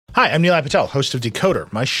Hi, I'm Nilay Patel, host of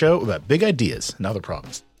Decoder, my show about big ideas and other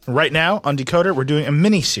problems. Right now on Decoder, we're doing a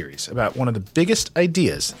mini-series about one of the biggest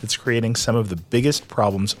ideas that's creating some of the biggest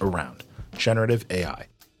problems around, generative AI.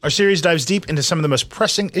 Our series dives deep into some of the most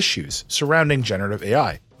pressing issues surrounding generative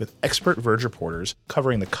AI, with expert Verge reporters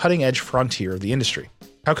covering the cutting-edge frontier of the industry.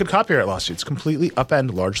 How could copyright lawsuits completely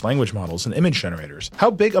upend large language models and image generators?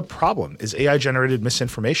 How big a problem is AI-generated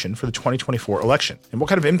misinformation for the 2024 election? And what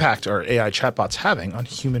kind of impact are AI chatbots having on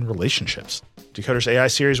human relationships? Decoder's AI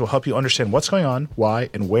series will help you understand what's going on,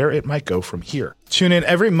 why, and where it might go from here. Tune in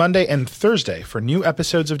every Monday and Thursday for new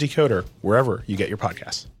episodes of Decoder, wherever you get your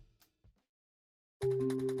podcasts.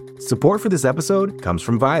 Support for this episode comes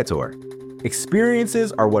from Viator.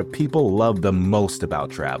 Experiences are what people love the most about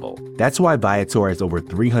travel. That's why Viator has over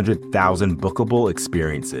 300,000 bookable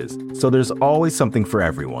experiences, so there's always something for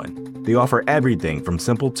everyone. They offer everything from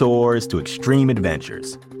simple tours to extreme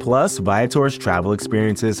adventures. Plus, Viator's travel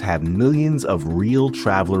experiences have millions of real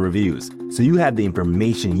traveler reviews, so you have the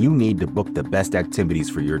information you need to book the best activities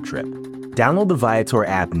for your trip. Download the Viator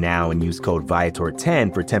app now and use code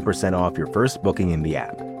Viator10 for 10% off your first booking in the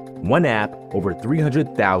app. One app, over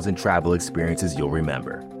 300,000 travel experiences you'll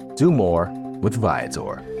remember. Do more with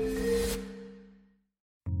Viator.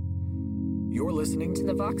 You're listening to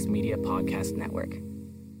the Vox Media Podcast Network.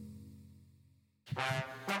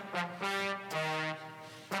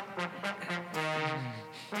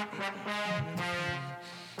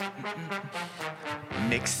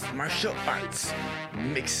 Mixed martial arts.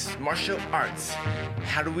 Mixed martial arts.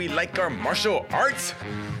 How do we like our martial arts?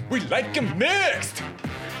 We like them mixed.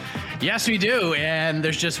 Yes, we do. And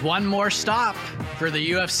there's just one more stop for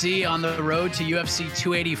the UFC on the road to UFC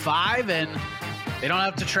 285. And they don't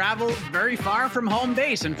have to travel very far from home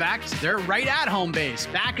base. In fact, they're right at home base,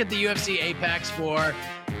 back at the UFC Apex for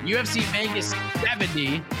UFC Vegas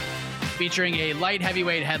 70, featuring a light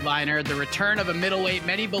heavyweight headliner, the return of a middleweight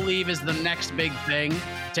many believe is the next big thing,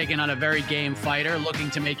 taking on a very game fighter looking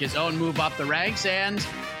to make his own move up the ranks, and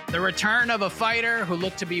the return of a fighter who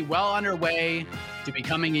looked to be well underway to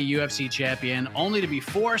becoming a UFC champion, only to be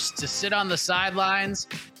forced to sit on the sidelines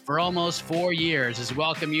for almost 4 years. As we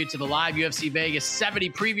welcome you to the live UFC Vegas 70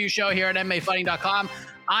 preview show here at MMAfighting.com.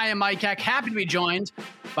 I am Mike Heck, happy to be joined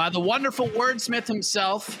by the wonderful wordsmith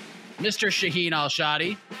himself, Mr. Shaheen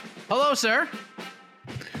Al-Shadi. Hello, sir.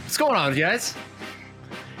 What's going on, guys?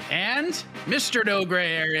 And Mr. No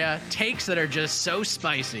Gray Area, takes that are just so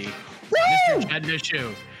spicy, Woo! Mr. Jed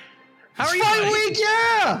Nishu. How are you, Fight buddy? week,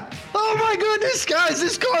 yeah! Oh my goodness, guys,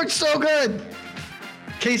 this card's so good.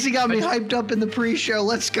 Casey got me hyped up in the pre-show.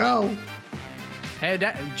 Let's go. Hey,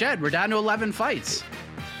 Jed, we're down to 11 fights.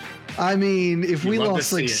 I mean, if we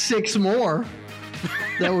lost like 6 more,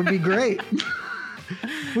 that would be great.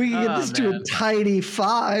 We can get this to a tidy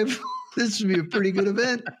 5. This would be a pretty good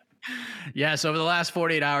event. Yes, over the last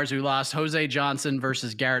 48 hours, we lost Jose Johnson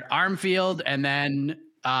versus Garrett Armfield, and then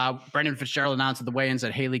Brendan Fitzgerald announced at the weigh-ins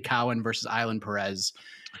that Haley Cowan versus Island Perez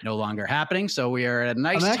no longer happening. So we are at a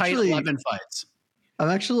nice tight 11 fights. I'm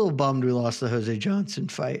actually a little bummed we lost the Jose Johnson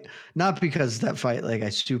fight. Not because that fight, like I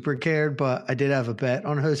super cared, but I did have a bet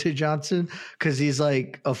on Jose Johnson because he's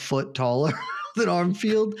like a foot taller than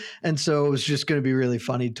Armfield. And so it was just going to be really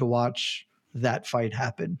funny to watch that fight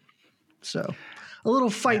happen. So a little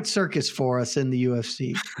fight circus for us in the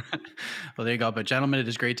UFC. Well, there you go. But gentlemen, it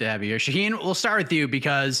is great to have you here. Shaheen, we'll start with you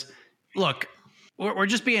because, look, we're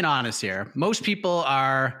just being honest here. Most people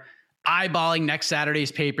are eyeballing next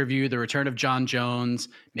Saturday's pay-per-view, the return of John Jones,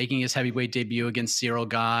 making his heavyweight debut against Cyril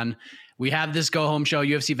Gane. We have this go-home show,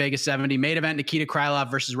 UFC Vegas 70, main event, Nikita Krylov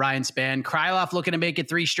versus Ryan Spann. Krylov looking to make it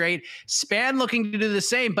 3 straight. Spann looking to do the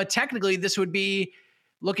same, but technically this would be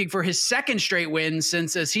looking for his 2nd straight win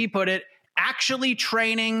since, as he put it, actually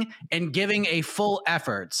training and giving a full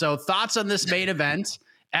effort. So thoughts on this main event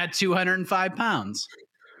at 205 pounds?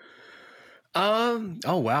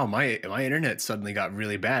 Oh wow, my internet suddenly got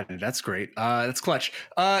really bad. That's great. That's clutch.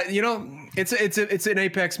 It's an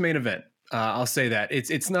Apex main event. I'll say that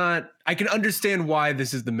it's not. I can understand why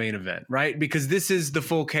this is the main event, right? Because this is the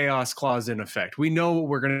full chaos clause in effect. We know what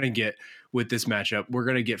we're gonna get with this matchup. We're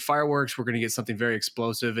gonna get fireworks. We're gonna get something very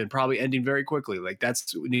explosive and probably ending very quickly. Like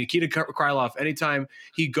that's Nikita Krylov. Anytime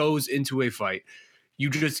he goes into a fight, you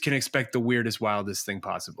just can expect the weirdest, wildest thing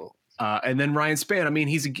possible. And then Ryan Spann, I mean,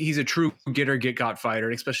 he's a true get-got fighter,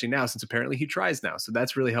 and especially now since apparently he tries now. So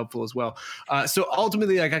that's really helpful as well. So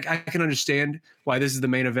ultimately, like I can understand why this is the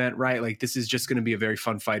main event, right? Like this is just going to be a very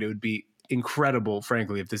fun fight. It would be incredible,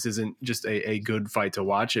 frankly, if this isn't just a good fight to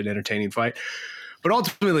watch, an entertaining fight. But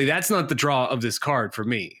ultimately, that's not the draw of this card for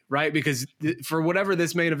me, right? Because for whatever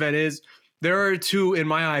this main event is, There are two, in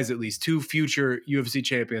my eyes at least, two future UFC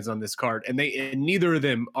champions on this card, and neither of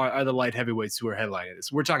them are the light heavyweights who are headlining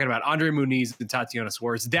this. We're talking about Andre Muniz and Tatiana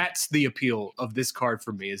Suarez. That's the appeal of this card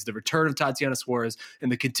for me, is the return of Tatiana Suarez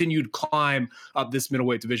and the continued climb up this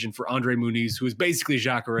middleweight division for Andre Muniz, who is basically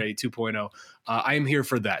Jacare 2.0. I am here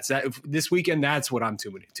for that. So this weekend, that's what I'm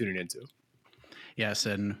tuning into. Yes,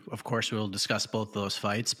 and of course we'll discuss both those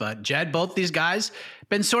fights. But Jed, both these guys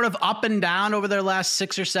been sort of up and down over their last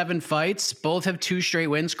 6 or 7 fights. Both have 2 straight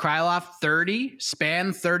wins. Krylov 30,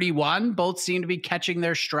 Spann 31. Both seem to be catching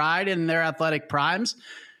their stride in their athletic primes.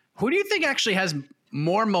 Who do you think actually has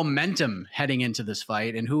more momentum heading into this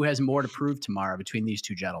fight, and who has more to prove tomorrow between these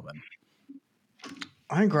two gentlemen?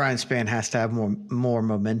 I think Ryan Spann has to have more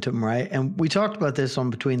momentum, right? And we talked about this on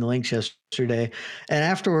Between the Links yesterday. And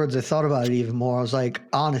afterwards, I thought about it even more. I was like,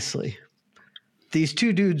 honestly, these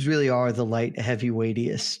two dudes really are the light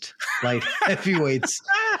heavyweightiest light heavyweights.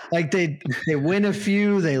 Like they win a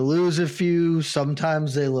few, they lose a few.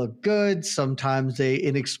 Sometimes they look good. Sometimes they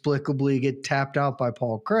inexplicably get tapped out by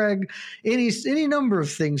Paul Craig. Any number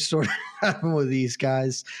of things sort of happen with these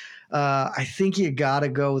guys. I think you got to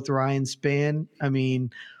go with Ryan Spann. I mean,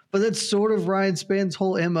 but that's sort of Ryan Spann's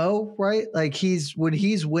whole MO, right? Like when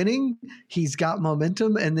he's winning, he's got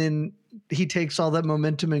momentum, and then he takes all that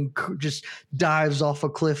momentum and just dives off a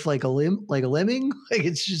cliff like a lemming. Like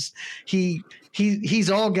it's just he's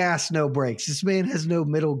all gas, no brakes. This man has no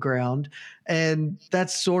middle ground, and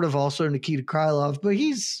that's sort of also Nikita Krylov. But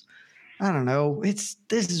I don't know. This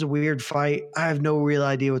is a weird fight. I have no real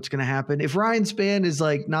idea what's going to happen. If Ryan Spann is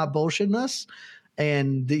like not bullshitting us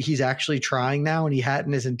and he's actually trying now and he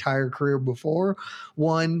hadn't his entire career before,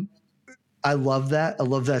 one, I love that. I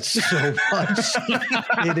love that so much.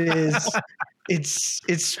 It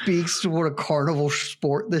speaks to what a carnival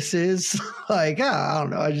sport this is. Like, I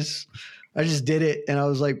don't know. I just did it and I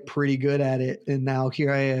was like pretty good at it. And now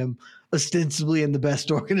here I am, ostensibly in the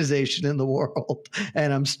best organization in the world,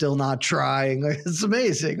 and I'm still not trying. It's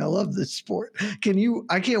amazing. I love this sport.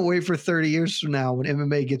 I can't wait for 30 years from now when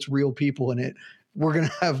MMA gets real people in it. We're going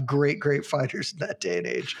to have great fighters in that day and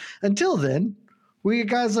age. Until then, we get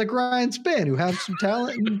guys like Ryan Spann who have some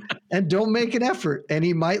talent and don't make an effort. And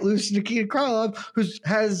he might lose to Nikita Krylov,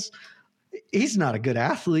 he's not a good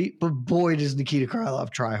athlete, but boy, does Nikita Krylov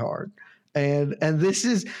try hard. And this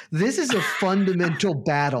is a fundamental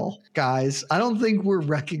battle, guys. I don't think we're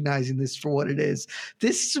recognizing this for what it is.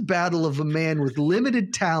 This is a battle of a man with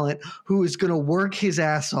limited talent who is going to work his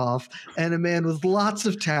ass off, and a man with lots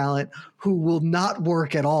of talent who will not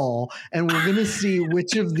work at all. And we're going to see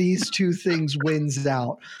which of these two things wins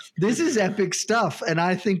out. This is epic stuff, and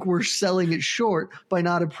I think we're selling it short by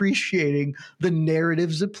not appreciating the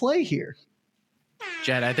narratives at play here.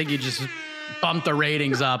 Jed, I think you just bumped the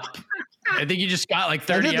ratings up. I think you just got like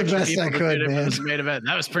 30 extra people to tune in for this main event.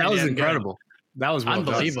 That was incredible. Good. That was well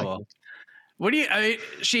unbelievable.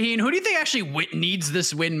 Shaheen, who do you think actually needs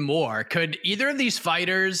this win more? Could either of these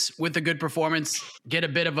fighters with a good performance get a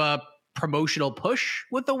bit of a promotional push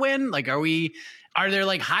with the win? Like, are there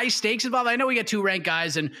like high stakes involved? I know we got 2 ranked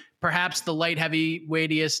guys, and perhaps the light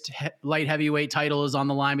heavyweight title is on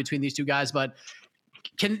the line between these two guys, but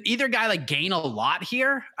can either guy like gain a lot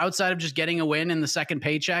here outside of just getting a win in the second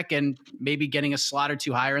paycheck and maybe getting a slot or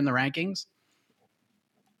 2 higher in the rankings?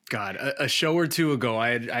 God, a show or 2 ago,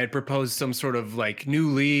 I had proposed some sort of like new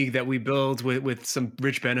league that we build with some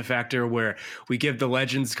rich benefactor where we give the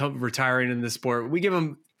legends retiring in the sport, we give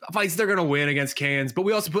them fights they're going to win against cans, but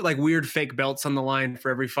we also put like weird fake belts on the line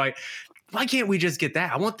for every fight. Why can't we just get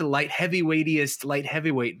that? I want the light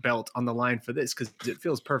heavyweight belt on the line for this because it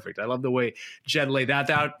feels perfect. I love the way Jed laid that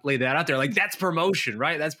out there. Like, that's promotion,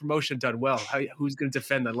 right? That's promotion done well. Who's going to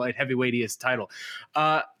defend the light heavyweightiest title?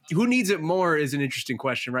 Who needs it more is an interesting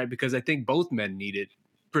question, right? Because I think both men need it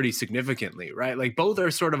pretty significantly, right? Like, both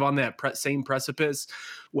are sort of on that same precipice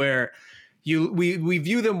where we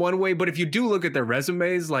view them one way, but if you do look at their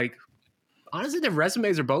resumes, like, honestly, their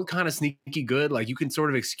resumes are both kind of sneaky good. Like, you can sort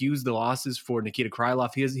of excuse the losses for Nikita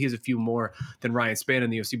Krylov. He has a few more than Ryan Spann in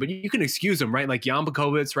the UFC, but you can excuse them, right? Like Jan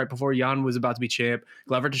Blachowicz right before Jan was about to be champ,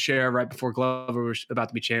 Glover Teixeira right before Glover was about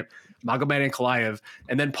to be champ, Magomed Ankalaev,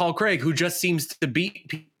 and then Paul Craig, who just seems to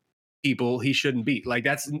beat people he shouldn't beat. Like,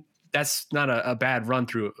 that's not a bad run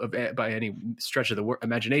through by any stretch of the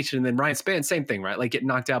imagination. And then Ryan Spann, same thing, right? Like, getting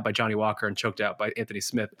knocked out by Johnny Walker and choked out by Anthony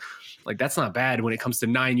Smith. Like, that's not bad when it comes to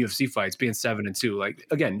 9 UFC fights, being 7-2. Like,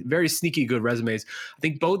 again, very sneaky good resumes. I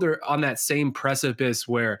think both are on that same precipice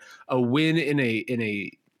where a win in a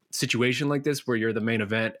situation like this, where you're the main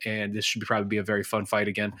event, and this should probably be a very fun fight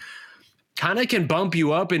again, kind of can bump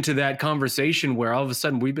you up into that conversation where all of a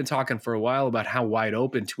sudden we've been talking for a while about how wide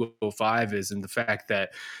open 205 is and the fact that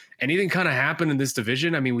anything kind of happened in this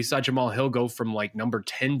division. I mean, we saw Jamal Hill go from like number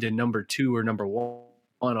 10 to number 2 or number 1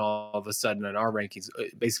 all of a sudden in our rankings,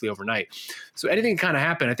 basically overnight. So anything kind of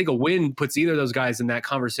happened. I think a win puts either of those guys in that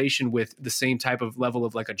conversation with the same type of level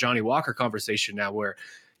of like a Johnny Walker conversation now, where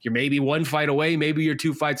you're maybe 1 fight away, maybe you're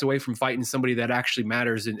 2 fights away from fighting somebody that actually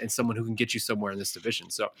matters and someone who can get you somewhere in this division.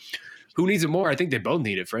 So who needs it more? I think they both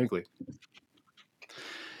need it, frankly.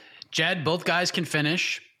 Jed, both guys can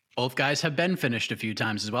finish. Both guys have been finished a few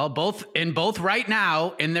times as well. Both right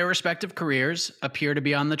now in their respective careers appear to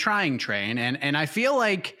be on the trying train. And I feel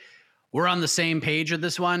like we're on the same page with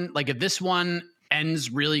this one. Like if this one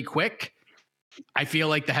ends really quick, I feel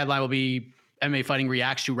like the headline will be MMA Fighting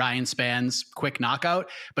reacts to Ryan Spann's quick knockout.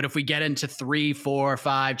 But if we get into 3, 4,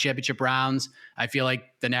 5 championship rounds, I feel like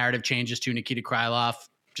the narrative changes to Nikita Krylov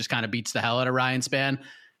just kind of beats the hell out of Ryan Spann.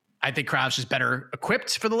 I think Krauss is better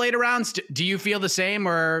equipped for the later rounds. Do you feel the same,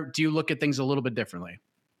 or do you look at things a little bit differently?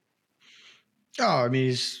 Oh, I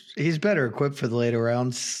mean, he's better equipped for the later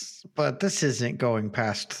rounds, but this isn't going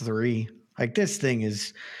past 3. Like this thing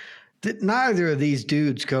is, neither of these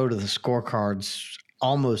dudes go to the scorecards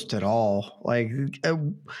almost at all. Like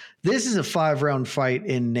this is a 5-round fight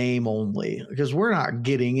in name only, because we're not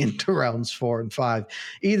getting into rounds 4 and 5.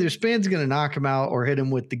 Either Spann's going to knock him out or hit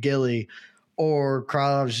him with the ghillie, or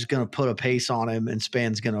Krylov's just going to put a pace on him and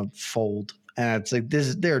Spann's going to fold. And it's like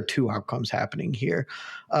there are 2 outcomes happening here.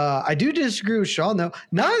 I do disagree with Sean, though.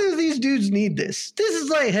 Neither of these dudes need this. This is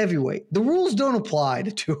light heavyweight. The rules don't apply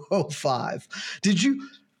to 205.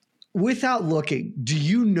 Without looking, do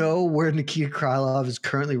you know where Nikita Krylov is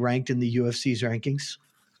currently ranked in the UFC's rankings?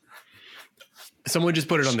 Someone just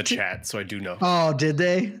put it on the chat, so I do know. Oh, did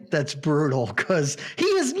they? That's brutal, because he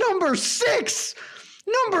is number 6.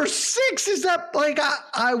 Number 6 is that, like,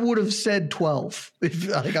 I would have said 12. If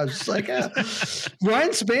like I was just like,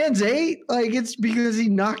 Ryan Spann's 8. Like, it's because he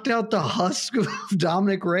knocked out the husk of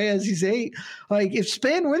Dominic Reyes. He's 8. Like, if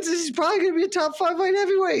Spann wins this, he's probably going to be a top 5 light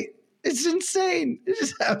heavyweight. It's insane. It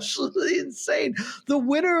is absolutely insane. The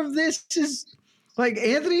winner of this is like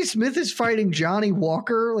Anthony Smith is fighting Johnny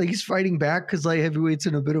Walker. Like he's fighting back because light heavyweight's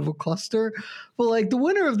in a bit of a cluster. But like the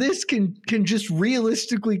winner of this can just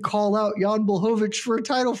realistically call out Jan Blachowicz for a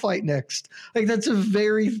title fight next. Like that's a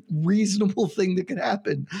very reasonable thing that could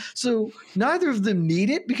happen. So neither of them need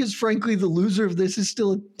it because frankly the loser of this is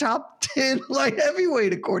still a top 10 light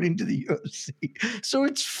heavyweight according to the UFC. So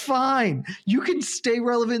it's fine. You can stay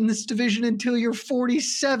relevant in this division until you're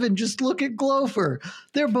 47. Just look at Glover.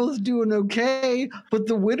 They're both doing okay, but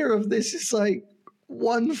the winner of this is like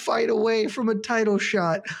 1 fight away from a title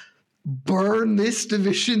shot. Burn this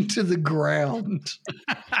division to the ground.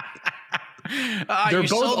 They're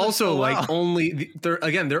both also like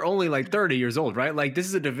they're only like 30 years old, right? Like this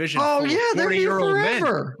is a division. Oh yeah, they're here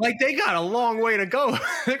forever. Men. Like they got a long way to go.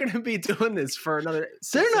 They're going to be doing this for another.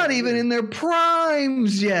 They're not even in their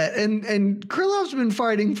primes yet, and Krylov's been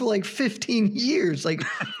fighting for like 15 years. Like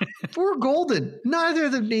we're golden. Neither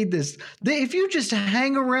of them need this. If you just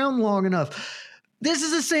hang around long enough. This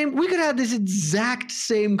is the same. We could have this exact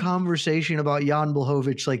same conversation about Jan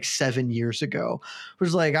Blachowicz like 7 years ago. It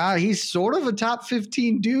was like, he's sort of a top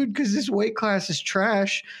 15 dude because this weight class is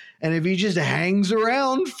trash. And if he just hangs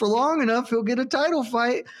around for long enough, he'll get a title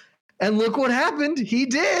fight. And look what happened. He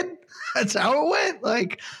did. That's how it went.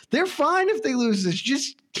 Like, they're fine if they lose this.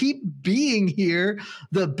 Just keep being here.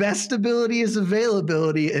 The best ability is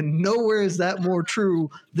availability, and nowhere is that more true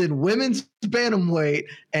than women's bantamweight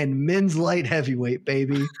and men's light heavyweight,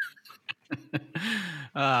 baby.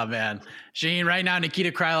 Oh, man. Shaheen, right now,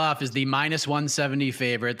 Nikita Krylov is the minus 170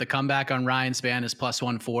 favorite. The comeback on Ryan Spann is plus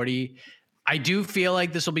 140. I do feel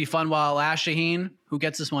like this will be fun while it lasts, Shaheen. Who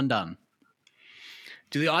gets this one done?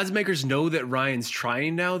 Do the odds makers know that Ryan's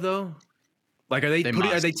trying now, though? Like, are they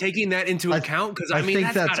taking that into account? Because I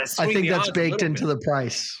think that's baked into the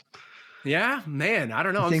price. Yeah, man, I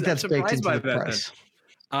don't know. I think that's baked into the price.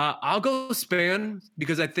 I'll go Spann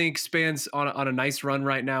because I think Spann's on a nice run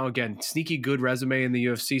right now. Again, sneaky good resume in the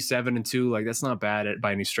UFC, 7-2. Like that's not bad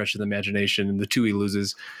by any stretch of the imagination. And the 2 he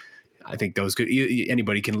loses, I think those could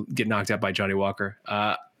anybody can get knocked out by Johnny Walker.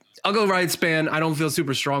 I'll go Ryan Spann. I don't feel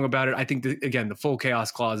super strong about it. I think the full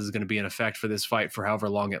chaos clause is going to be in effect for this fight for however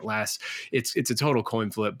long it lasts. It's a total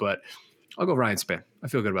coin flip, but I'll go Ryan Spann. I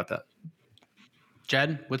feel good about that.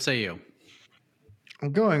 Jed, what say you?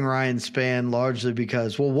 I'm going Ryan Spann largely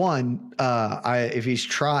because, well, one, if he's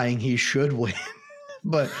trying, he should win.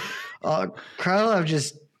 But Krylov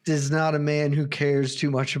just is not a man who cares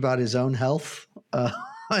too much about his own health.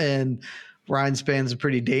 And Ryan Spann's a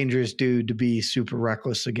pretty dangerous dude to be super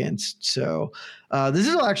reckless against. So this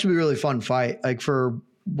will actually be a really fun fight. Like for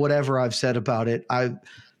whatever I've said about it,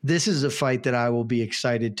 this is a fight that I will be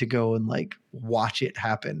excited to go and like watch it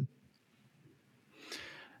happen.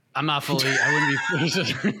 I'm not fully. I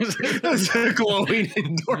wouldn't be. That's a glowing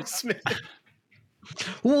endorsement.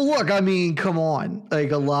 Well, look, I mean, come on.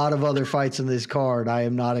 Like a lot of other fights in this card, I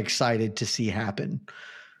am not excited to see happen.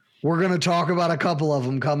 We're going to talk about a couple of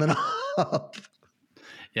them coming up.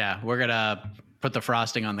 Yeah, we're going to put the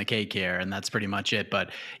frosting on the cake here, and that's pretty much it.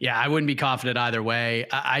 But yeah, I wouldn't be confident either way.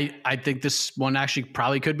 I think this one actually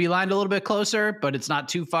probably could be lined a little bit closer, but it's not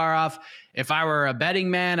too far off. If I were a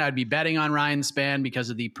betting man, I'd be betting on Ryan Spann because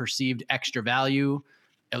of the perceived extra value,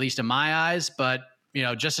 at least in my eyes. But, you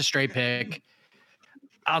know, just a straight pick.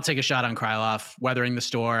 I'll take a shot on Krylov, weathering the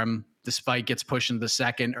storm. This fight gets pushed into the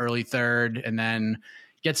second, early third, and then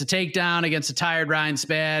gets a takedown against a tired Ryan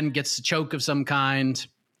Spann, gets a choke of some kind,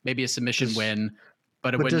 maybe a submission win.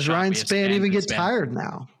 But does Ryan Spann even get tired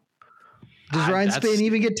now? Does Ryan Spann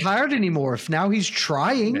even get tired anymore? If now he's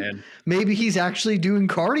trying, maybe he's actually doing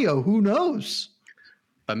cardio. Who knows?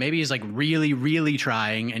 But maybe he's like really, really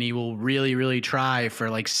trying, and he will really, really try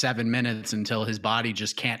for like 7 minutes until his body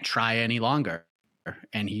just can't try any longer,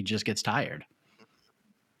 and he just gets tired.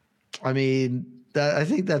 I mean, I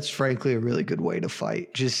think that's frankly a really good way to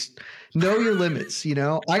fight. Just know your limits. You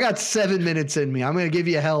know, I got 7 minutes in me. I'm going to give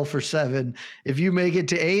you hell for 7. If you make it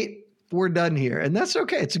to 8, we're done here. And that's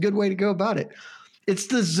okay. It's a good way to go about it. It's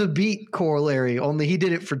the Zabit corollary, only he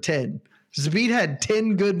did it for 10. Zabit had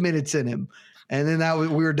 10 good minutes in him, and then we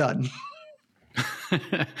were done.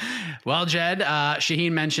 Well, Jed,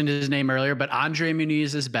 Shaheen mentioned his name earlier, but Andre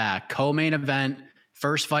Muniz is back. Co-main event.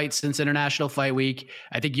 First fight since International Fight Week.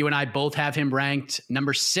 I think you and I both have him ranked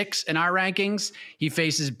number 6 in our rankings. He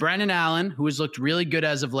faces Brendan Allen, who has looked really good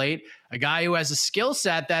as of late, a guy who has a skill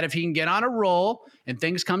set that if he can get on a roll and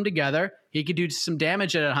things come together, he could do some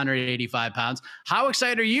damage at 185 pounds. How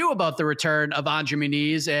excited are you about the return of Andre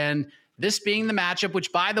Muniz and this being the matchup,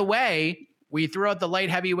 which, by the way, we threw out the light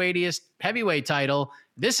heavyweight title.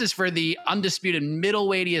 This is for the undisputed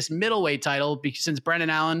middleweight title since Brendan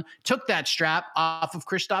Allen took that strap off of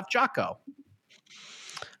Krzysztof Jotko.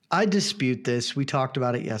 I dispute this. We talked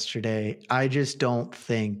about it yesterday. I just don't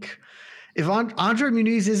think if Andre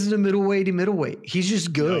Muniz isn't a middleweight, he's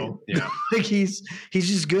just good. No, yeah. Like he's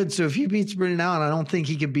just good. So if he beats Brendan Allen, I don't think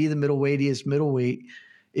he could be the middleweight.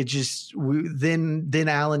 It just then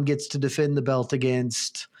Allen gets to defend the belt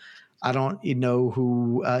against. I don't know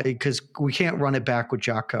who, because we can't run it back with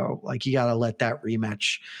Jotko. Like you got to let that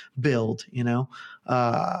rematch build, you know?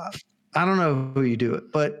 I don't know who you do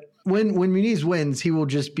it, but when Muniz wins, he will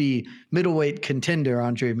just be middleweight contender,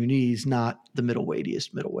 Andre Muniz, not the middleweight. It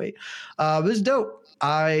was dope.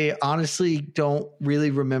 I honestly don't really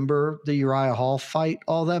remember the Uriah Hall fight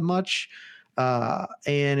all that much.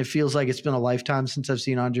 And it feels like it's been a lifetime since I've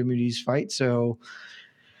seen Andre Muniz fight. So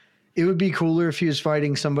it would be cooler if he was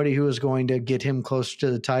fighting somebody who was going to get him closer to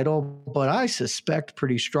the title, but I suspect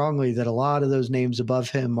pretty strongly that a lot of those names above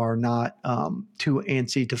him are not too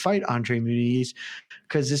antsy to fight Andre Muniz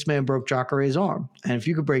because this man broke Jacare's arm. And if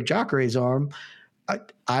you could break Jacare's arm,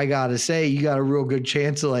 I got to say, you got a real good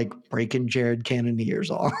chance of like breaking Jared Cannonier's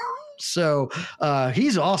arm. So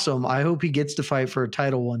he's awesome. I hope he gets to fight for a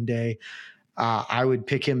title one day. I would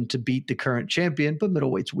pick him to beat the current champion, but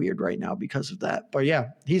middleweight's weird right now because of that. But yeah,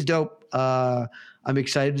 he's dope. I'm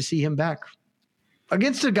excited to see him back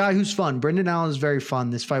against a guy who's fun. Brendan Allen is very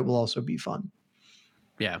fun. This fight will also be fun.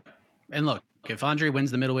 Yeah. And look, if Andre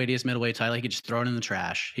wins the middleweight title, he could just throw it in the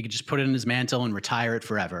trash. He could just put it in his mantle and retire it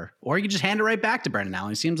forever. Or he could just hand it right back to Brendan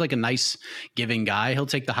Allen. He seems like a nice giving guy. He'll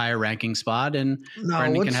take the higher ranking spot and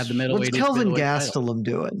Brendan can have the middleweight. What's Kelvin Gastelum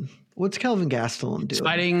doing? What's Kelvin Gastelum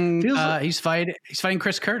doing? He's fighting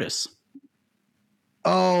Chris Curtis.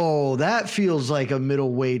 Oh, that feels like a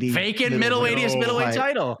middleweight. Vacant middleweight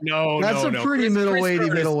title. No, that's a pretty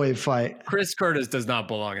middleweight fight. Chris Curtis does not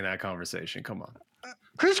belong in that conversation. Come on.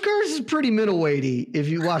 Chris Curtis is pretty middleweighty if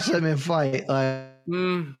you watch that man fight.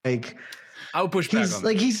 Like I would push back on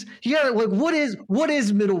that. What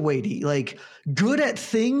is middleweighty? Like good at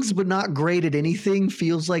things but not great at anything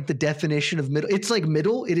feels like the definition of middle. It's like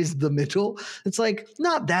middle. It is the middle. It's like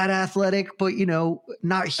not that athletic, but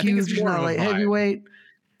not huge, not like heavyweight.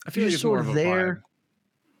 I feel like it's sort of there. Vibe.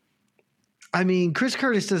 I mean, Chris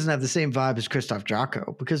Curtis doesn't have the same vibe as Krzysztof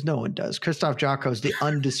Jotko because no one does. Krzysztof Jotko is the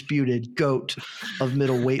undisputed GOAT of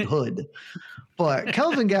middleweight hood. But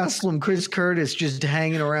Kelvin Gastelum, Chris Curtis just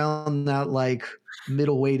hanging around that like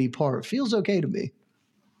middleweighty part feels okay to me.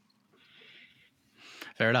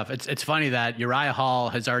 Fair enough. It's funny that Uriah Hall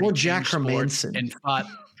has already Jack changed sports Hermanson. and fought.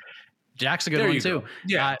 Jack's a good There one you too. go.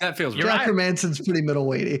 Yeah, that feels right. Jack Hermanson's pretty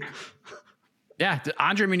middleweighty. Yeah,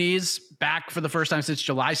 Andre Muniz back for the first time since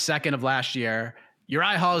July 2nd of last year.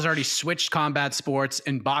 Uriah Hall has already switched combat sports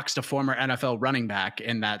and boxed a former NFL running back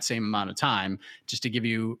in that same amount of time, just to give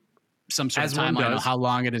you some sort of timeline of how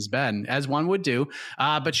long it has been, as one would do.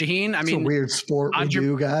 But Shaheen, I mean, it's a weird sport we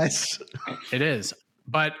do, guys. It is.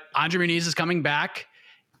 But Andre Muniz is coming back,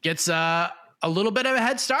 gets a little bit of a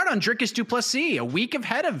head start on Dricus du Plessis, a week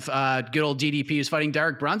ahead of good old DDP, who's fighting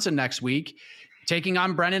Derek Brunson next week, taking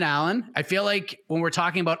on Brendan Allen. I feel like when we're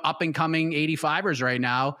talking about up-and-coming 85ers right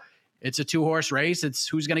now, it's a two-horse race. It's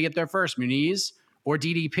who's going to get there first, Muniz or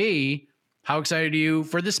DDP. How excited are you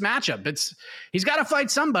for this matchup? He's got to fight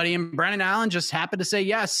somebody, and Brendan Allen just happened to say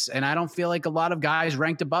yes. And I don't feel like a lot of guys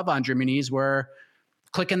ranked above Andre Muniz were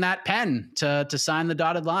clicking that pen to sign the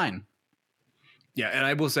dotted line. Yeah, and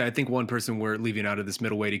I will say, I think one person we're leaving out of this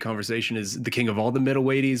middleweighty conversation is the king of all the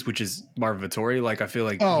middleweighties, which is Marvin Vettori. Like, I feel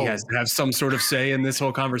like he has to have some sort of say in this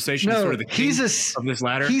whole conversation. No, sort of the king of this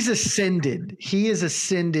ladder. He's ascended. He is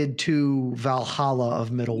ascended to Valhalla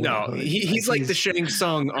of middleweight. No, he's like the Shang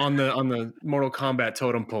Tsung on the Mortal Kombat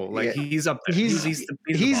totem pole. Like, he's up there. He's the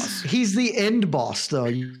boss. He's the end boss, though.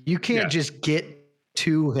 You can't just get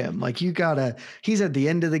to him. Like, he's at the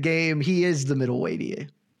end of the game. He is the middleweight.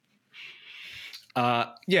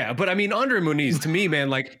 Yeah, but I mean, Andre Muniz, to me, man,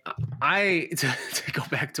 like to go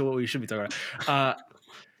back to what we should be talking about,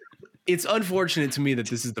 it's unfortunate to me that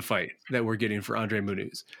this is the fight that we're getting for Andre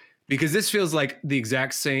Muniz, because this feels like the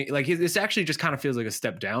exact same, like this actually just kind of feels like a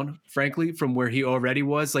step down, frankly, from where he already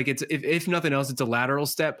was. Like, it's, if nothing else, it's a lateral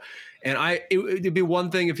step. And it'd be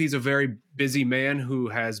one thing if he's a very busy man who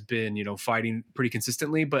has been, fighting pretty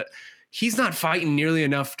consistently, but he's not fighting nearly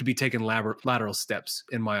enough to be taking lateral steps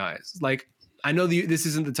in my eyes. Like, I know this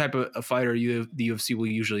isn't the type of a fighter the UFC will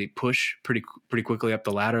usually push pretty quickly up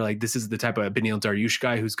the ladder. Like, this is the type of Beneil Dariush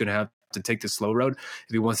guy who's going to have to take the slow road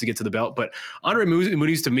if he wants to get to the belt. But Andre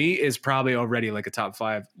Muniz, to me, is probably already like a top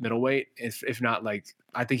 5 middleweight. If not, like,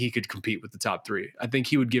 I think he could compete with the top 3. I think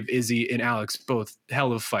he would give Izzy and Alex both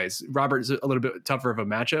hell of fights. Robert's a little bit tougher of a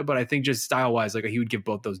matchup, but I think just style wise, like, he would give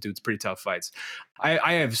both those dudes pretty tough fights.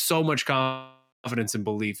 I have so much confidence and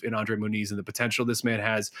belief in Andre Muniz and the potential this man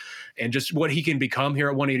has, and just what he can become here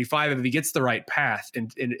at 185 if he gets the right path.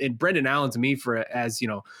 And Brendan Allen, to me, for as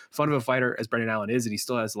fun of a fighter as Brendan Allen is, and he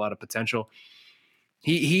still has a lot of potential,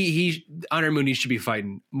 Andre Muniz should be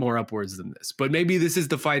fighting more upwards than this. But maybe this is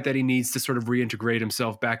the fight that he needs to sort of reintegrate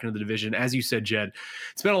himself back into the division. As you said, Jed,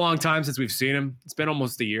 it's been a long time since we've seen him. It's been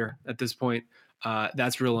almost a year at this point.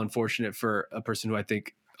 That's real unfortunate for a person who I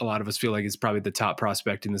think a lot of us feel like is probably the top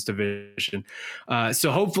prospect in this division. So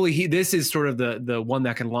hopefully this is sort of the one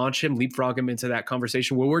that can launch him, leapfrog him into that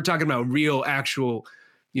conversation where we're talking about real, actual,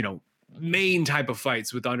 main type of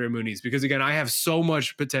fights with Andre Muniz. Because again, I have so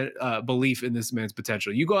much belief in this man's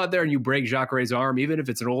potential. You go out there and you break Jacare's arm, even if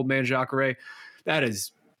it's an old man Jacare,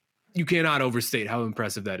 you cannot overstate how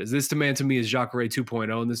impressive that is. This man to me is Jacare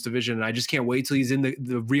 2.0 in this division, and I just can't wait till he's in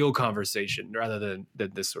the real conversation rather than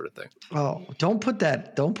this sort of thing. Oh, don't put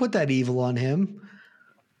that evil on him.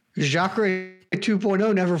 Jacare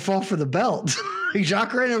 2.0 never fought for the belt.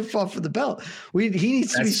 Jacare never fought for the belt. He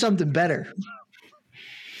needs to be something better.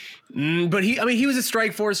 But he was a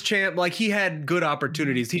Strikeforce champ. Like, he had good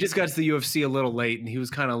opportunities. He just got to the UFC a little late, and he was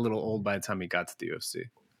kind of a little old by the time he got to the UFC.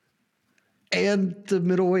 And the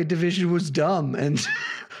middleweight division was dumb, and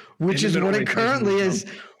which is what it currently is.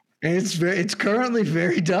 And it's currently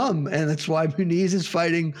very dumb, and that's why Muniz is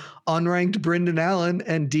fighting unranked Brendan Allen,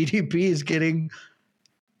 and DDP is getting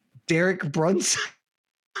Derek Brunson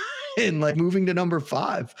and like moving to number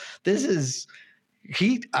 5. This is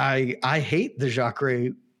I hate the Jacare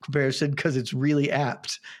comparison because it's really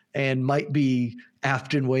apt and might be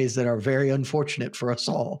apt in ways that are very unfortunate for us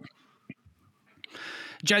all.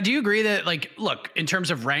 Jed, do you agree that, like, look, in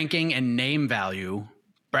terms of ranking and name value,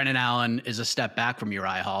 Brendan Allen is a step back from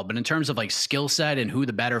Uriah Hall, but in terms of like skill set and who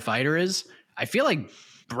the better fighter is, I feel like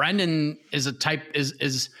Brendan is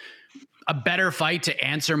a better fight to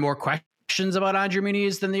answer more questions about Andre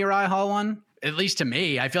Muniz than the Uriah Hall one. At least to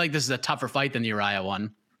me, I feel like this is a tougher fight than the Uriah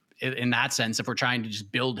one in that sense. If we're trying to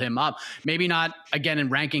just build him up, maybe not again in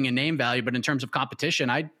ranking and name value, but in terms of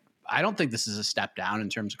competition, I don't think this is a step down in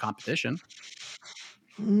terms of competition.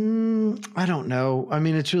 I don't know. I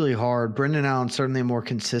mean, it's really hard. Brendan Allen's certainly a more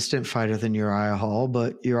consistent fighter than Uriah Hall,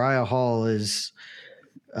 but Uriah Hall is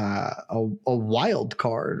a wild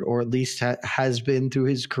card, or at least has been through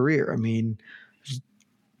his career. I mean,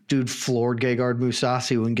 dude floored Gegard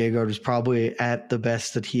Mousasi when Gegard was probably at the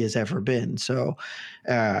best that he has ever been. So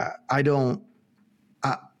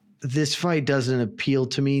this fight doesn't appeal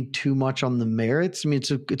to me too much on the merits. I mean,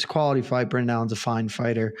 it's a quality fight. Brendan Allen's a fine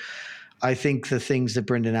fighter. I think the things that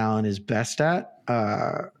Brendan Allen is best at,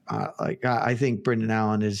 I think Brendan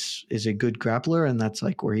Allen is a good grappler, and that's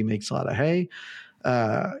like where he makes a lot of hay.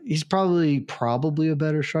 He's probably a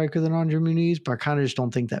better striker than Andre Muniz, but I kind of just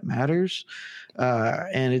don't think that matters.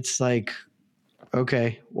 And it's like,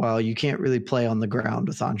 okay, well, you can't really play on the ground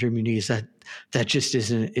with Andre Muniz. That just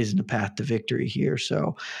isn't a path to victory here.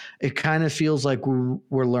 So it kind of feels like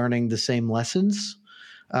we're learning the same lessons,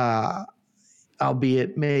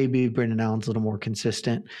 albeit maybe Brendan Allen's a little more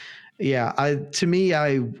consistent. Yeah,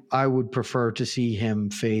 I would prefer to see him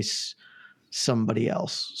face somebody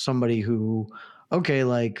else, somebody who, okay,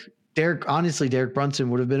 like Derek Brunson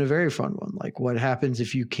would have been a very fun one. Like, what happens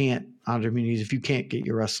if you can't, Andre Muniz, if you can't get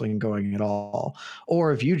your wrestling going at all,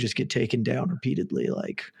 or if you just get taken down repeatedly?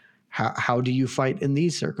 Like, how do you fight in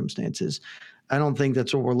these circumstances? I don't think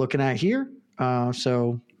that's what we're looking at here. But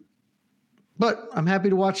I'm happy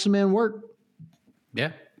to watch the man work.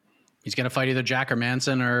 Yeah. He's going to fight either Jack or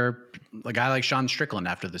Manson or a guy like Sean Strickland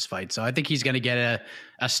after this fight. So I think he's going to get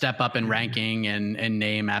a step up in ranking and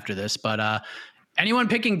name after this. But anyone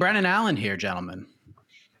picking Brendan Allen here, gentlemen?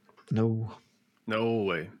 No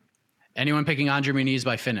way. Anyone picking Andre Muniz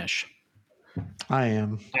by finish? I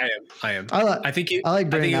am. I think I like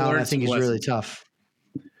Brendan Allen. I think he's really tough.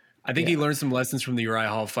 I think he learned some lessons from the Uriah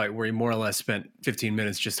Hall fight where he more or less spent 15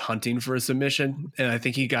 minutes just hunting for a submission. And I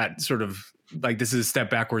think he got sort of like, this is a step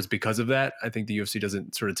backwards because of that. I think the UFC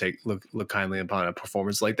doesn't sort of look kindly upon a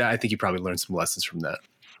performance like that. I think he probably learned some lessons from that.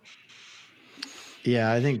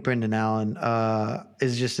 Yeah, I think Brendan Allen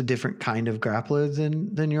is just a different kind of grappler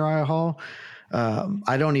than Uriah Hall.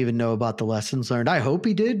 I don't even know about the lessons learned. I hope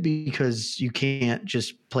he did, because you can't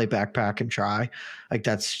just play backpack and try. Like,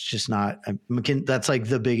 that's just not that's like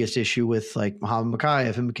the biggest issue with like Muhammad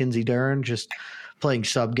Mokaev and Mackenzie Dern, just playing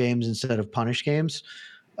sub games instead of punish games.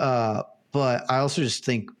 But I also just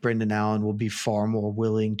think Brendan Allen will be far more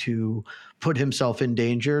willing to put himself in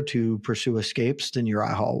danger to pursue escapes than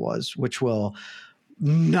Uriah Hall was, which will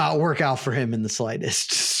not work out for him in the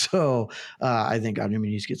slightest. So I think Andre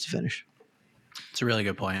Muniz gets the finish. It's a really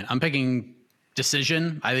good point. I'm picking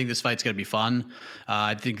decision. I think this fight's going to be fun.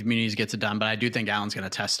 I think Muniz gets it done, but I do think Allen's going to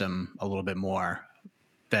test him a little bit more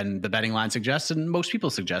than the betting line suggests and most people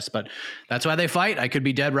suggest. But that's why they fight. I could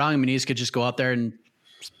be dead wrong. Muniz could just go out there and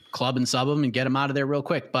club and sub him and get him out of there real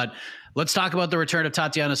quick. But let's talk about the return of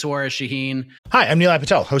Tatiana Suarez-Shaheen. Hi, I'm Nilay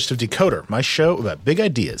Patel, host of Decoder, my show about big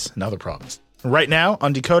ideas and other problems. Right now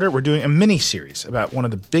on Decoder, we're doing a mini-series about one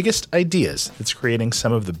of the biggest ideas that's creating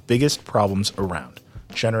some of the biggest problems around,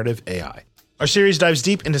 generative AI. Our series dives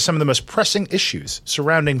deep into some of the most pressing issues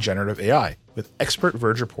surrounding generative AI, with expert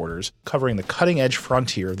Verge reporters covering the cutting-edge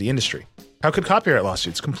frontier of the industry. How could copyright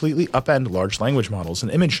lawsuits completely upend large language models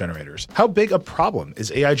and image generators? How big a problem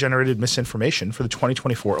is AI-generated misinformation for the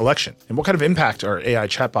 2024 election? And what kind of impact are AI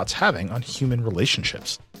chatbots having on human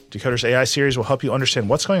relationships? Decoder's AI series will help you understand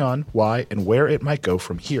what's going on, why, and where it might go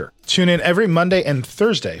from here. Tune in every Monday and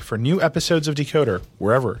Thursday for new episodes of Decoder,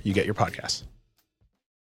 wherever you get your podcasts.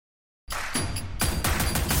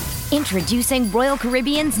 Introducing Royal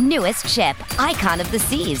Caribbean's newest ship, Icon of the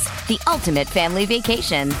Seas, the ultimate family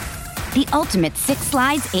vacation. The ultimate 6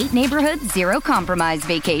 slides, 8 neighborhoods, 0 compromise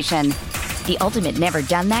vacation. The ultimate never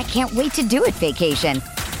done that, can't wait to do it vacation.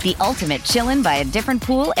 The ultimate chillin' by a different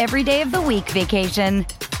pool every day of the week vacation.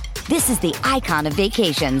 This is the Icon of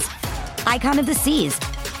Vacations. Icon of the Seas,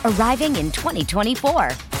 arriving in 2024.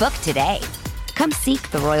 Book today. Come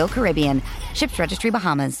seek the Royal Caribbean. Ships Registry,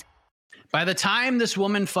 Bahamas. By the time this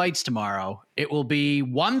woman fights tomorrow, it will be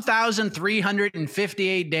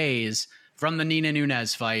 1,358 days from the Nina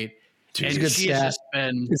Nunes fight. Is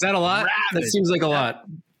that a lot? Rabid. That seems like a lot.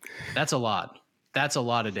 That's a lot. That's a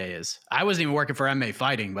lot of days. I wasn't even working for MMA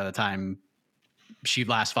Fighting by the time she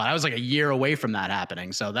last fought. I was like a year away from that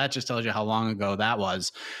happening. So that just tells you how long ago that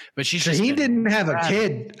was. But Shaheen didn't have a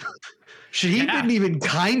kid. Shaheen didn't even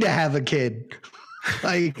kind of have a kid.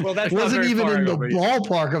 Like, well, that wasn't even in the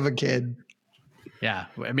ballpark of a kid. Yeah,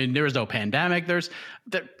 I mean, there was no pandemic. There's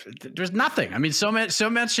nothing. I mean, so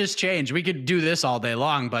much has changed. We could do this all day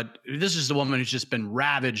long, but this is the woman who's just been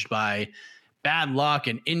ravaged by bad luck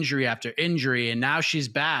and injury after injury, and now she's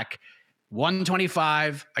back.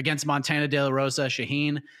 125 against Montana De La Rosa.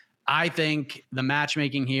 Shaheen, I think the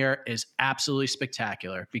matchmaking here is absolutely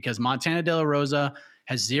spectacular because Montana De La Rosa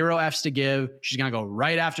has 0 Fs to give. She's going to go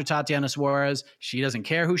right after Tatiana Suarez. She doesn't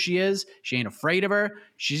care who she is. She ain't afraid of her.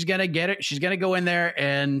 She's going to get it. She's going to go in there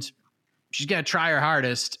and she's going to try her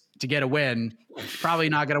hardest to get a win. Probably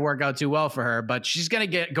not going to work out too well for her, but she's going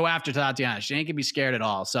to go after Tatiana. She ain't going to be scared at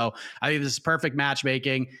all. So I think this is perfect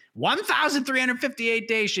matchmaking. 1,358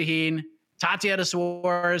 days, Shaheen. Tatiana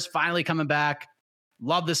Suarez finally coming back.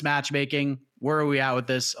 Love this matchmaking. Where are we at with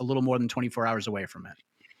this? A little more than 24 hours away from it.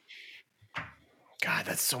 God,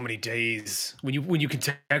 that's so many days. When you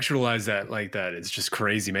contextualize that like that, it's just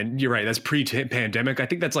crazy, man. You're right. That's pre-pandemic. I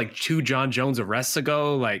think that's like 2 John Jones arrests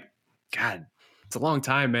ago. Like, God, it's a long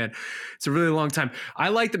time, man. It's a really long time. I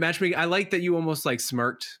like the matchmaking. I like that you almost like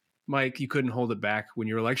smirked, Mike. You couldn't hold it back when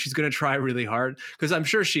you were like, she's going to try really hard, because I'm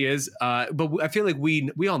sure she is. But I feel like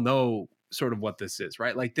we all know sort of what this is,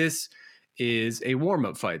 right? Like, this is a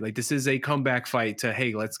warm-up fight. Like, this is a comeback fight to,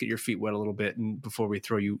 hey, let's get your feet wet a little bit and before we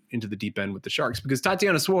throw you into the deep end with the Sharks. Because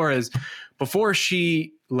Tatiana Suarez, before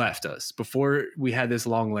she left us, before we had this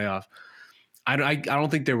long layoff, I don't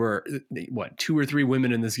think there were 2 or 3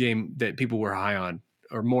 women in this game that people were high on,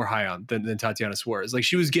 or more high on than Tatiana Suarez. Like,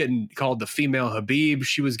 she was getting called the female Habib.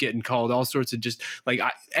 She was getting called all sorts of just like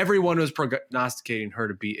everyone was prognosticating her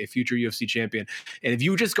to be a future UFC champion. And if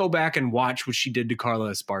you just go back and watch what she did to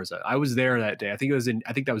Carla Esparza, I was there that day. I think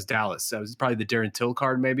that was Dallas. That was probably the Darren Till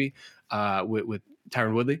card, maybe with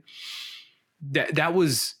Tyron Woodley. That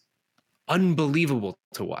was unbelievable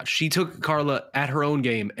to watch. She took Carla at her own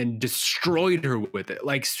game and destroyed her with it,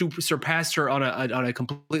 like surpassed her on a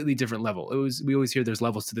completely different level. We always hear there's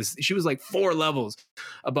levels to this. She was like 4 levels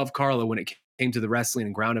above Carla when it came to the wrestling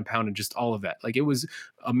and ground and pound and just all of that. Like, it was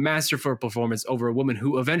a masterful performance over a woman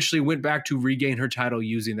who eventually went back to regain her title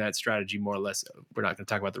using that strategy, more or less. We're not going to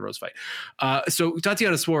talk about the Rose fight. So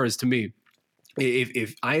Tatiana Suarez, to me,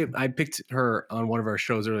 if I picked her on one of our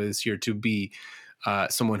shows earlier this year to be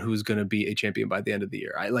someone who's going to be a champion by the end of the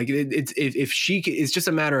year. It's just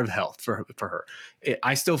a matter of health for her.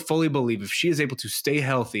 I still fully believe if she is able to stay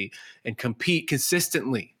healthy and compete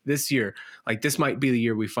consistently this year, like, this might be the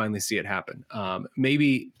year we finally see it happen.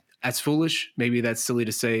 Maybe that's foolish. Maybe that's silly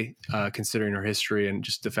to say, considering her history and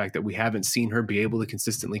just the fact that we haven't seen her be able to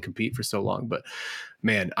consistently compete for so long. But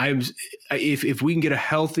man, if we can get a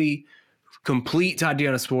healthy, complete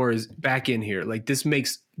Tatiana Suarez back in here, like, this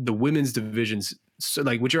makes the women's divisions, so,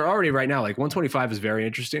 like, which are already right now, like 125 is very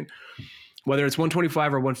interesting. Whether it's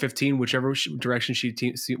 125 or 115, whichever direction she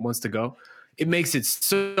wants to go, it makes it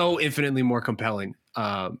so infinitely more compelling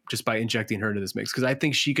just by injecting her into this mix. Because I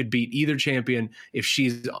think she could beat either champion if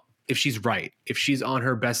she's right. If she's on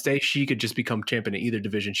her best day, she could just become champion in either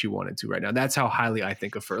division she wanted to right now. That's how highly I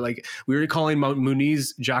think of her. Like, we were calling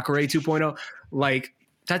Muniz Jacare 2.0. Like,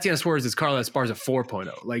 Tatiana Suarez is Carla Esparza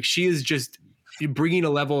 4.0. Like, she is just bringing a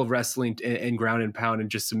level of wrestling and ground and pound and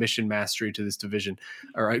just submission mastery to this division,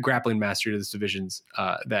 or grappling mastery to this divisions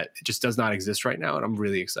that just does not exist right now. And I'm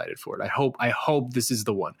really excited for it. I hope this is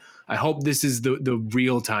the one. I hope this is the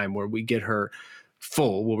real time where we get her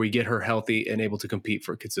full, where we get her healthy and able to compete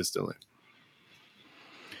for consistently.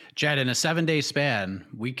 Jed, in a 7-day span,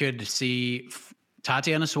 we could see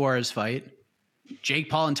Tatiana Suarez fight, Jake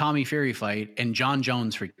Paul and Tommy Fury fight, and John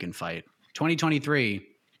Jones freaking fight. 2023,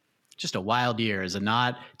 just a wild year, is it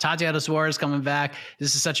not? Tatiana Suarez coming back.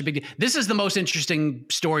 This is such a big. This is the most interesting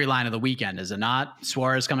storyline of the weekend, is it not?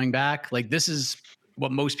 Suarez coming back. Like, this is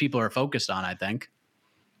what most people are focused on, I think.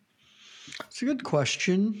 It's a good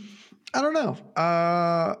question. I don't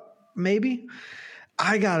know. Maybe.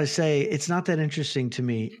 I gotta say, it's not that interesting to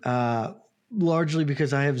me. Largely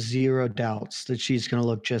because I have 0 doubts that she's going to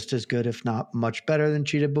look just as good, if not much better than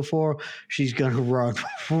she did before. She's going to run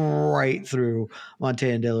right through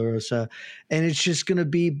Montana De La Rosa, and it's just going to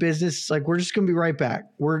be business. Like, we're just going to be right back.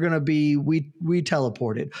 We're going to be, we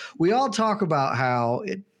teleported. We all talk about how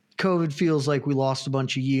COVID feels like we lost a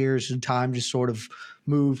bunch of years and time just sort of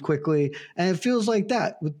moved quickly. And it feels like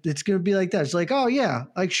that. It's going to be like that. It's like, oh yeah,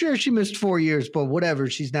 like, sure, she missed 4 years, but whatever.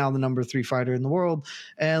 She's now the number 3 fighter in the world,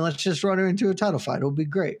 and let's just run her into a title fight. It'll be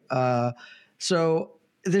great. So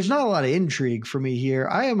there's not a lot of intrigue for me here.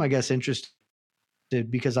 I am, I guess, interested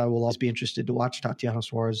because I will always be interested to watch Tatiana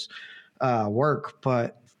Suarez work.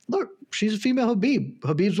 But look, she's a female Habib.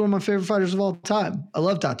 Habib's one of my favorite fighters of all time. I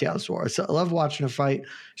love Tatiana Suarez. I love watching her fight.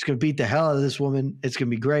 She's going to beat the hell out of this woman. It's going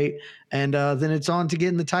to be great. And then it's on to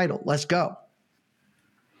getting the title. Let's go.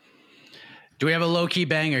 Do we have a low-key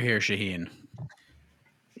banger here, Shaheen?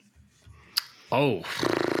 Oh.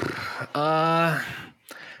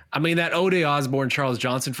 I mean, that Ode Osborne Charles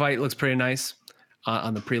Johnson fight looks pretty nice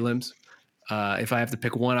on the prelims. If I have to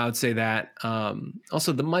pick one, I would say that.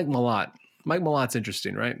 Also, the Mike Malott. Mike Malott's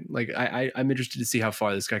interesting, right? Like I'm interested to see how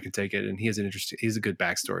far this guy can take it, and he's a good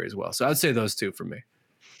backstory as well. So I'd say those two for me.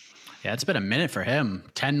 Yeah, it's been a minute for him.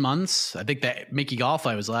 10 months. I think that Mickey Gall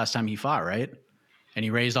fight was the last time he fought, right? And he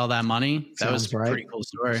raised all that money. That was a pretty cool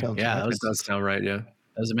story. That does sound right. Yeah,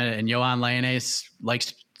 that was a minute. And Johan Lainez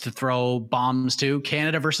likes to throw bombs too.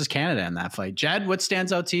 Canada versus Canada in that fight. Jed, what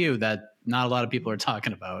stands out to you that not a lot of people are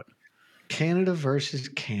talking about? Canada versus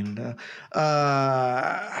Canada.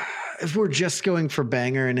 If we're just going for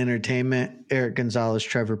banger and entertainment, Eric Gonzalez,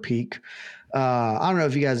 Trevor Peek. I don't know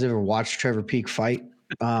if you guys ever watched Trevor Peek fight.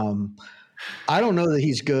 I don't know that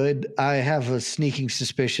he's good. I have a sneaking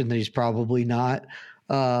suspicion that he's probably not.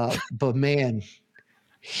 But man,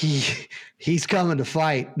 he's coming to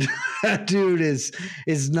fight. That dude is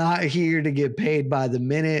not here to get paid by the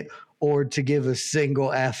minute or to give a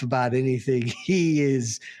single F about anything. He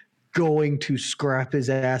is going to scrap his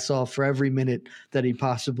ass off for every minute that he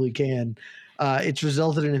possibly can. It's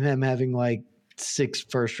resulted in him having like 6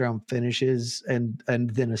 first-round finishes and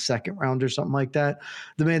then a second round or something like that.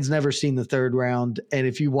 The man's never seen the third round, and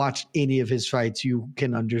if you watch any of his fights, you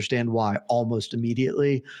can understand why almost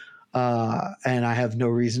immediately. And I have no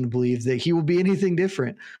reason to believe that he will be anything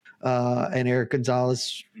different. And Eric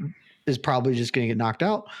Gonzalez is probably just going to get knocked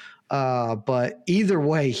out. But either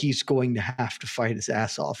way, he's going to have to fight his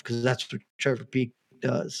ass off because that's what Trevor Peek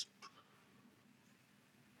does.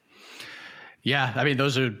 Yeah, I mean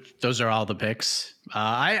those are all the picks.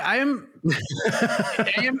 I am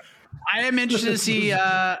interested to see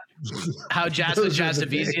how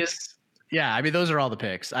Jasudavicius. Yeah, I mean those are all the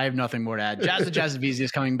picks. I have nothing more to add. Jasudavicius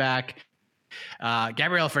is coming back.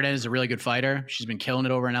 Gabrielle Fernandez is a really good fighter. She's been killing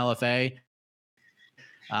it over in LFA.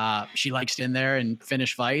 She likes to in there and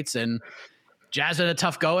finish fights, and Jazz had a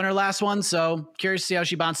tough go in her last one. So curious to see how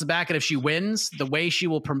she bounces back, and if she wins, the way she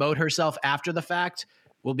will promote herself after the fact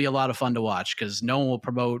will be a lot of fun to watch because no one will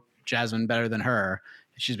promote Jasmine better than her.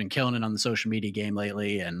 She's been killing it on the social media game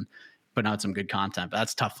lately and putting out some good content. But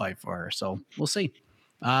that's a tough fight for her. So we'll see.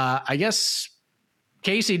 I guess,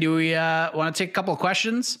 Casey, do we want to take a couple of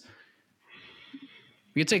questions?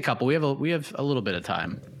 We can take a couple. We have a little bit of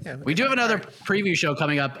time. Yeah, we do have another preview show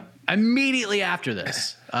coming up immediately after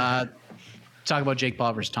this. Talk about Jake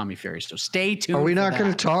Paul versus Tommy Fury. So stay tuned. Are we not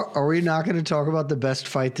going to talk about the best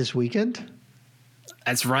fight this weekend?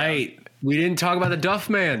 That's right. We didn't talk about the Duff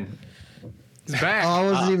Man. He's back. I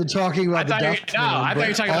wasn't even talking about the Duff Man. No, I thought you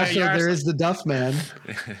were talking about Yaroslav. There is the Duff Man.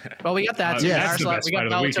 Well, we got that too. Yes. We got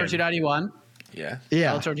Bellator 291. Yeah.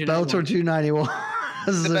 Bellator 291.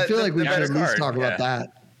 I feel like we should at least talk about that.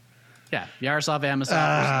 Yeah, Yaroslav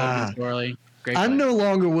Amosov versus Logan Storley. I'm no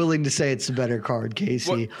longer willing to say it's a better card,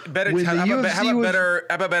 Casey. How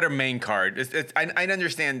about better main card? I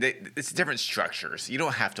understand that it's different structures. You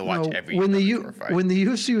don't have to watch every when the fight. When the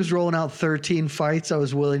UFC was rolling out 13 fights, I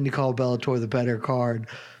was willing to call Bellator the better card.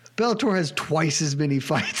 Bellator has twice as many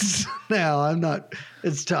fights now. I'm not.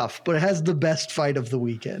 It's tough, but it has the best fight of the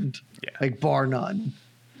weekend, like bar none.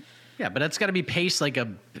 Yeah, but it's got to be paced like a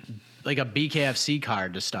BKFC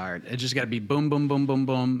card to start. It's just got to be boom, boom, boom, boom,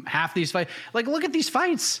 boom. Half these fights. Like, look at these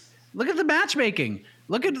fights. Look at the matchmaking.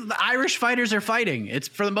 Look at the Irish fighters are fighting. It's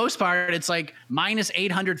for the most part, it's like minus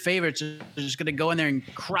 800 favorites are just going to go in there and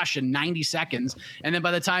crush in 90 seconds. And then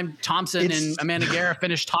by the time Thompson and Amanda Guerra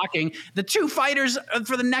finish talking, the two fighters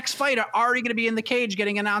for the next fight are already going to be in the cage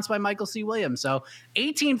getting announced by Michael C. Williams. So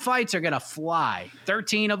 18 fights are going to fly.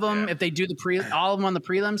 13 of them, if they do all of them on the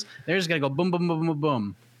prelims, they're just going to go boom, boom, boom, boom,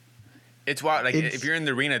 boom. It's wild. Like if you're in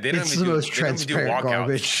the arena, they don't even do the most transparent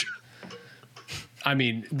garbage. I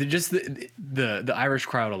mean, the Irish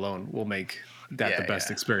crowd alone will make that the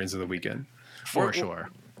best experience of the weekend. For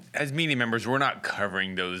sure. As media members, we're not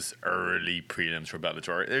covering those early prelims for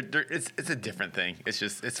Bellator. It's a different thing. It's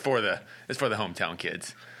for the hometown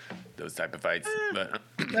kids, those type of fights. But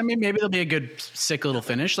I mean, maybe it'll be a good sick little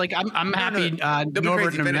finish. Like I'm happy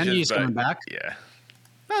Norbert Novenyi is coming back. Yeah.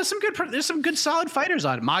 There's some good solid fighters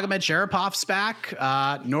on it. Magomed Sharapov's back.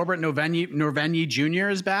 Norbert Novenyi Jr.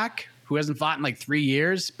 is back, who hasn't fought in like 3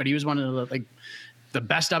 years, but he was one of the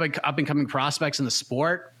best up and coming prospects in the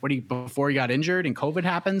sport before he got injured and COVID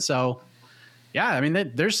happened. So yeah, I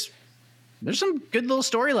mean there's some good little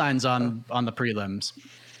storylines on the prelims.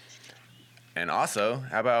 And also,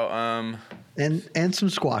 how about and some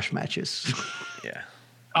squash matches. Yeah.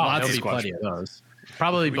 Oh, there'll be plenty of those.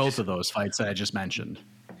 Probably both of those fights that I just mentioned.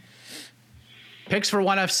 Picks for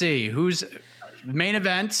ONE FC. Who's main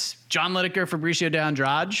event? John Lineker, Fabricio de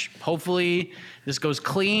Andrade. Hopefully this goes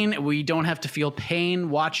clean. We don't have to feel pain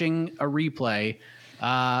watching a replay.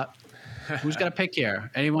 Who's got a pick here?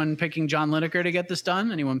 Anyone picking John Lineker to get this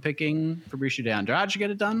done? Anyone picking Fabricio de Andrade to get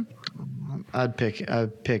it done? I'd pick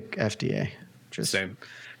FDA. Just Same.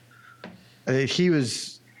 He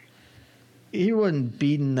wasn't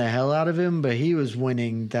beating the hell out of him, but he was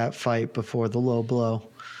winning that fight before the low blow.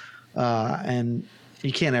 And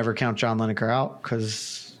you can't ever count John Lineker out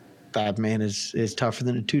because that man is tougher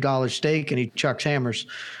than a $2 steak and he chucks hammers.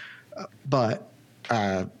 But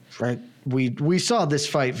right, we saw this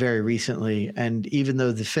fight very recently, and even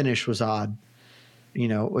though the finish was odd,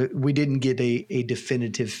 we didn't get a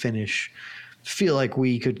definitive finish. Feel like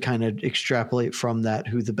we could kind of extrapolate from that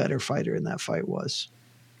who the better fighter in that fight was.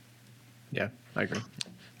 Yeah, I agree.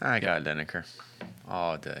 I got Lineker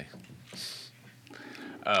all day.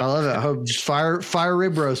 I love it. I hope just fire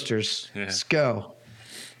rib roasters. Yeah. Let's go.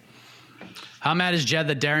 How mad is Jed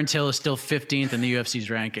that Darren Till is still 15th in the UFC's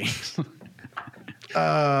rankings?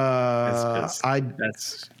 That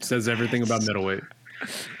says everything about middleweight.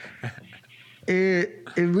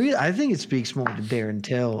 I think it speaks more to Darren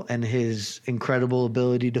Till and his incredible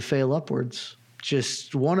ability to fail upwards.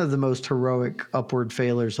 Just one of the most heroic upward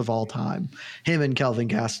failures of all time. Him and Kelvin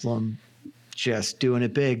Gastelum just doing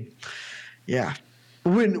it big. Yeah.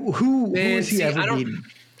 Who has he ever beaten?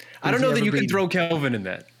 I don't know that you can throw Kelvin in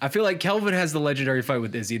that. I feel like Kelvin has the legendary fight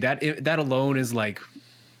with Izzy. That alone is like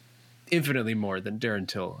infinitely more than Darren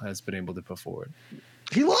Till has been able to put forward.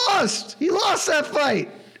 He lost. He lost that fight.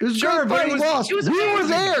 It was a great fight. He lost. We were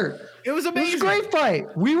there. It was amazing. It was a great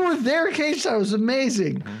fight. We were there. Case that was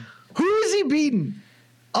amazing. Mm-hmm. Who has he beaten?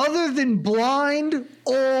 Other than blind,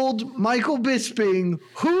 old Michael Bisping,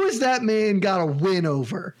 who has that man got a win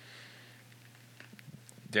over?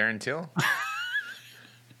 Darren Till?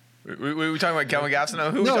 we talking about Kelvin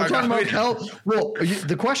Gastelum? Who no, we're talking about Well,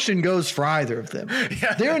 the question goes for either of them.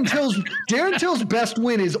 Yeah. Darren Till's best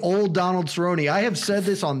win is old Donald Cerrone. I have said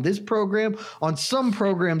this on this program, on some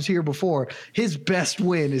programs here before. His best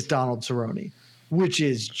win is Donald Cerrone, which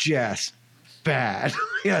is just bad.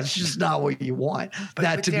 Yeah, it's just not what you want.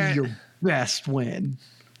 But be your best win.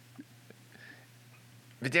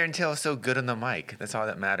 But Darren Till is so good on the mic. That's all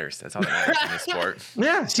that matters. That's all that matters in this sport.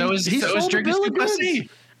 Yeah. So is Dricus du Plessis.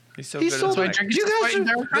 He's so good on the mic. You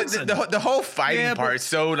guys the whole fighting part is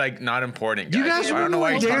so not important. Guys. You guys remember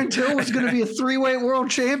when Darren Till was going to be a 3-weight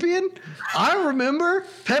world champion? I remember.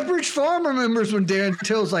 Pepperidge Farm remembers when Darren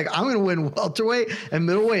Till was like, I'm going to win welterweight and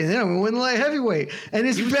middleweight, and then I'm going to win light heavyweight. And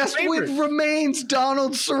his best win remains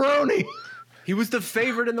Donald Cerrone. He was the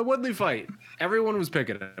favorite in the Woodley fight. Everyone was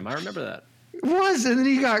picking him. I remember that. It was, and then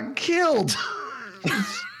he got killed.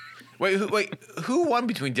 Wait, who won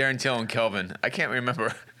between Darren Till and Kelvin? I can't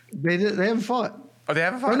remember. They haven't fought. Oh, they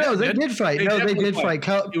haven't fought? Oh, no, they did fight. They did fight.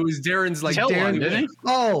 It was Darren's like Till won, didn't he?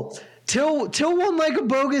 Oh, Till won like a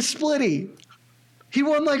bogus splitty. He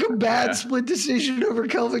won like a bad split decision over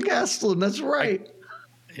Kelvin Gastelum. That's right.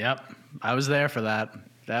 Yep. I was there for that.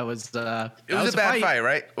 That was it was a bad fight,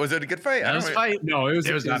 right? Was it a good fight? It was a fight. No, it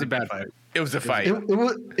was not a bad fight. It was a fight.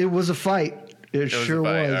 It was a fight. It sure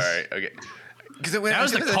was. All right, okay. That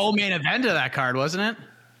was the co-main event of that card, wasn't it?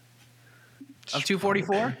 Of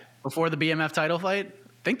 244 before the BMF title fight. I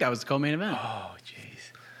think that was the co-main event. Oh,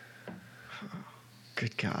 jeez.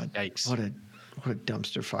 Good God! Yikes! What a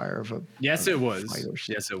dumpster fire of a. Yes, it was.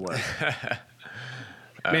 Yes, it was.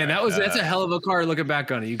 Man, that's a hell of a card. Looking back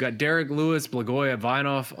on it, you got Derek Lewis, Blagoy,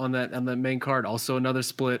 Vinov on the main card. Also another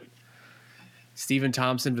split. Stephen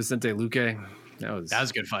Thompson, Vicente Luque. That was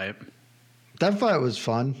a good fight. That fight was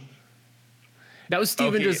fun. That was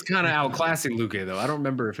Stephen just kind of outclassing Luque, though. I don't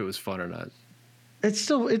remember if it was fun or not. It's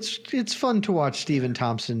still it's fun to watch Stephen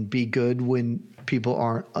Thompson be good when people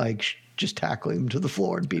aren't like just tackling him to the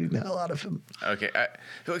floor and beating the hell out of him. Okay.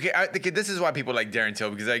 I think this is why people like Darren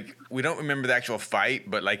Till, because like we don't remember the actual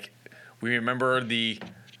fight, but like we remember the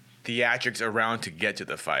theatrics around to get to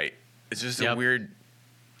the fight. It's just a weird.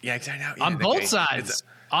 Yeah, exactly. On both sides.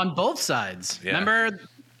 On both sides. Yeah. Remember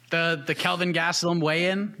the Kelvin Gastelum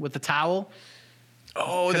weigh-in with the towel?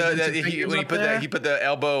 Oh, he put the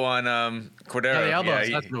elbow on Cordero. Yeah, the elbow.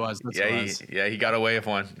 That's what it was. That's what it was. He got away with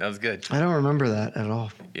one. That was good. I don't remember that at all.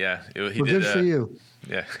 Yeah, he did. Good for you.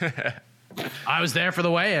 Yeah. I was there for the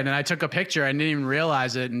weigh-in, and I took a picture. I didn't even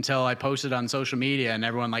realize it until I posted on social media, and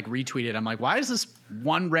everyone like retweeted. I'm like, why is this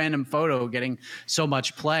one random photo getting so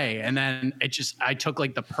much play? And then I took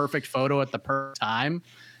like the perfect photo at the perfect time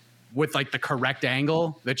with like the correct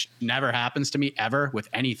angle, which never happens to me ever with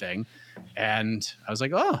anything. And I was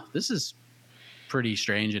like, oh, this is pretty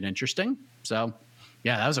strange and interesting. So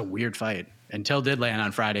yeah, that was a weird fight. And Till did land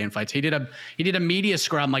on Friday in fights. He did a media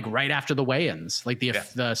scrum like right after the weigh-ins, like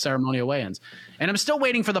the ceremonial weigh-ins. And I'm still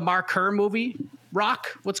waiting for the Mark Kerr movie Rock,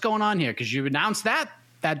 what's going on here? Because you announced that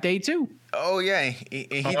day too. Oh yeah, he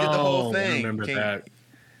did the whole thing. I remember that.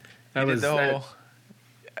 That He was did the whole.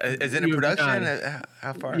 Is it in production?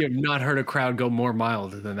 How far? You have not heard a crowd go more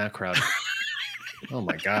mild than that crowd. Oh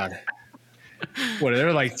my god! What? There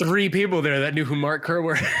were like 3 people there that knew who Mark Kerr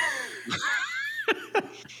were.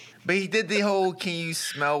 But he did the whole "Can you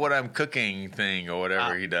smell what I'm cooking" thing or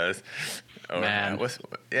whatever he does. Man.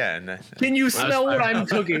 Can you smell what I'm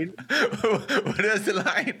cooking? What is the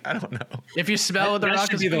line? I don't know. If you smell what the That Rock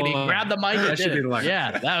should is be the cooking, line. grab the mic. That and should did be it. the line.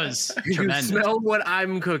 Yeah, that was You tremendous. smell what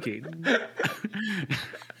I'm cooking.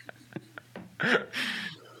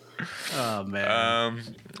 Oh man.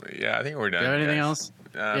 Yeah, I think we're done. Do you have anything guys. else?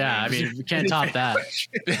 Yeah, I mean, we can't top that.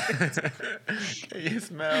 Can you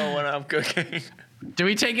smell what I'm cooking? Do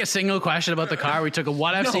we take a single question about the car? We took a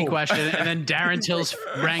What FC question, and then Darren Till's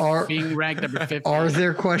being ranked number 50. Are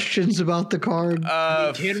there questions about the card?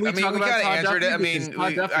 Can we I mean, talk we about gotta Todd answer Duffy? it. I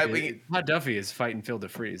Because mean, Todd Duffy is fighting Phil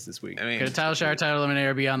DeFries this week. I mean, Could a title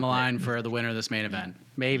eliminator be on the line for the winner of this main event?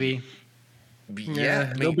 Maybe.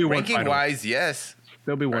 yeah. I there'll mean, be one fight ranking wise, yes.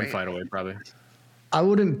 There'll be one Right. fight away, probably. I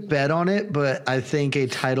wouldn't bet on it, but I think a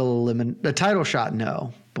title shot,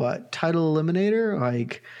 no. But title eliminator,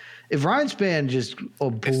 like if Ryan Spann just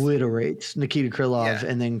obliterates Nikita Krylov Yeah.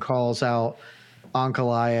 and then calls out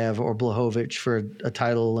Ankalaev or Blachowicz for a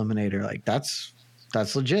title eliminator, like that's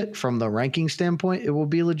legit. From the ranking standpoint, it will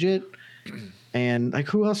be legit. And like,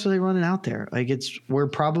 who else are they running out there? Like, we're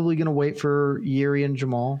probably gonna wait for Yuri and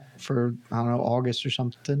Jamal for I don't know August or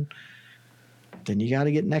something. Then you got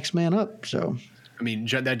to get next man up. So. I mean,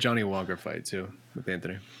 that Johnny Walker fight too with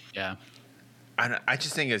Anthony. Yeah. I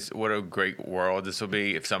just think it's what a great world this will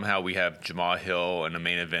be if somehow we have Jamal Hill in the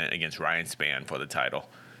main event against Ryan Spann for the title.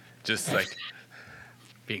 Just like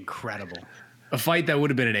Be incredible. A fight that would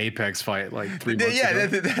have been an Apex fight like 3 months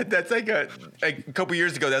ago. that's like a couple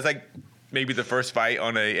years ago. That's like maybe the first fight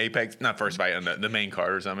on a Apex, not first fight on the main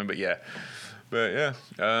card or something. But yeah,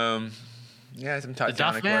 some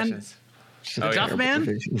Titanic Man? questions. The Duff Man?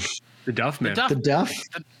 The Duff Man. The Duff?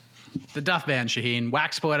 The Duff Man, Shaheen,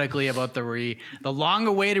 wax poetically about the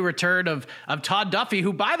long-awaited return of Todd Duffy,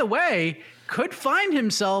 who, by the way, could find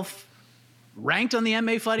himself ranked on the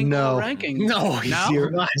MMA Fighting No. Global rankings. No, he's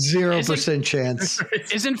 0% chance.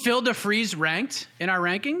 Isn't Phil DeFries ranked in our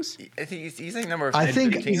rankings? I think he's like number. I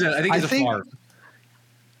think 15. He's a far.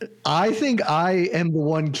 I think I am the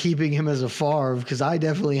one keeping him as a Favre because I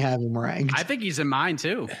definitely have him ranked. I think he's in mine,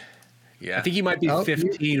 too. Yeah, I think he might be Oh,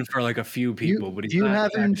 15 for like a few people, but he's you not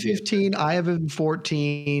have him in actually- 15. I have him in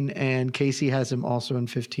 14, and Casey has him also in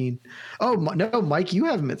 15. Oh no, Mike, you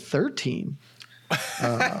have him at 13.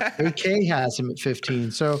 AK has him at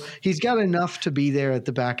 15, so he's got enough to be there at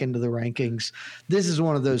the back end of the rankings. This is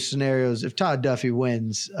one of those scenarios. If Todd Duffy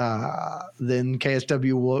wins, then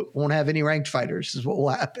KSW won't have any ranked fighters. Is what will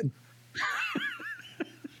happen.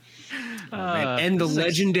 and the this is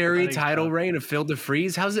legendary exciting title stuff. reign of Phil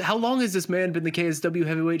DeFries. How long has this man been the KSW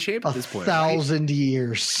heavyweight champ at this point? right? 1,000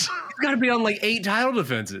 years. He's got to be on like 8 title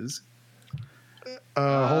defenses. Hold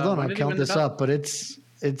on, when I'll did he count win the this belt? up, but it's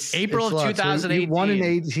April it's of lots. He 2018. won in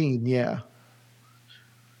 18, yeah.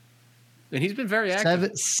 And he's been very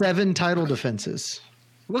active. Seven title defenses.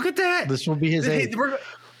 Look at that. This will be his eighth.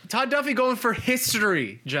 Todd Duffy going for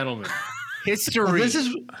history, gentlemen. History. Well, this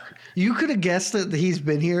is. You could have guessed that he's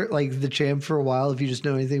been here, like the champ, for a while if you just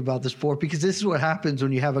know anything about the sport, because this is what happens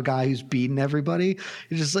when you have a guy who's beaten everybody.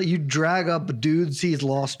 It's just like you drag up dudes he's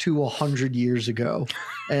lost to 100 years ago,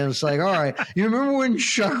 and it's like, all right, you remember when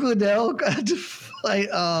Chuck Liddell got to fight?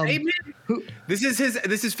 This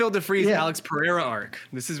is Phil DeFries' Yeah. Alex Pereira arc.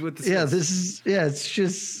 This is what this It's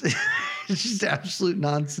just it's just absolute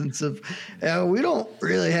nonsense. Of we don't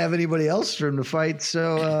really have anybody else for him to fight,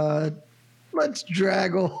 so. Let's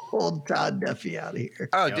drag old Todd Duffy out of here.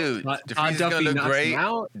 Oh, dude, Todd DeFries is Duffy gonna look knocks great. him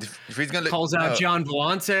out. DeFries gonna look, calls out John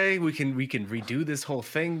Vellante. We can redo this whole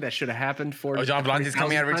thing that should have happened for. Oh, John Volante's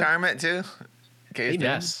coming out of 20,000 times. retirement too. Okay,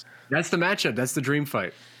 Yes. That's the matchup. That's the dream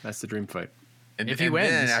fight. And, If he and wins.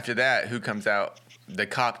 then after that, who comes out? The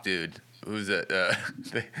cop dude. Who's the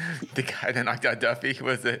guy that knocked out Duffy?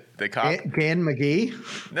 Was it the cop? Dan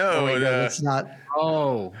McGee? No, wait, the, no, that's not.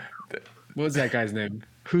 Oh, what was that guy's name?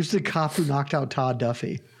 Who's the cop who knocked out Todd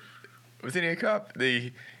Duffy? wasn't he a cop?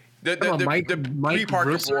 The Mike pre-park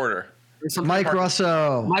Russo? reporter. Mike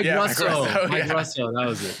Russo. Mike Yeah, Mike Russo. Russo, Mike yeah. Russo. That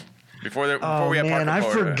was it. Before Oh we had man, I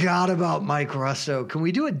Parker Porter. forgot about Mike Russo. Can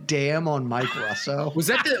we do a damn on Mike Russo? Was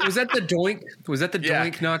that the doink? Was that the Yeah.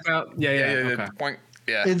 doink knockout? Yeah. the Okay. point.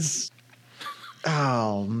 Yeah. It's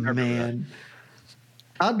man.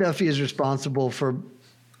 Todd Duffy is responsible for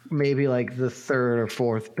maybe like the third or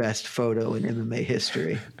fourth best photo in MMA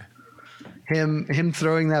history. Him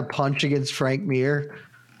throwing that punch against Frank Mir,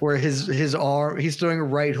 where his arm, he's throwing a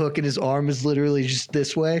right hook and his arm is literally just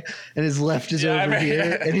this way and his left is over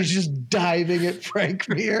here and he's just diving at Frank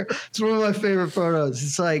Mir. It's one of my favorite photos.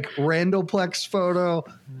 It's like Randall Plex photo,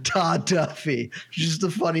 Todd Duffy. Just the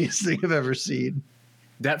funniest thing I've ever seen.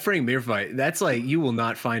 That Frank Mir fight, that's like, you will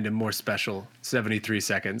not find a more special 73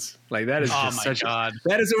 seconds. Like that is just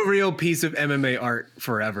that is a real piece of MMA art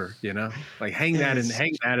forever, you know? Like hang that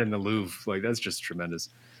in the Louvre. Like that's just tremendous.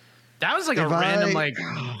 That was like a random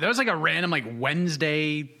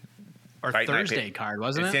Wednesday or Fight Thursday card,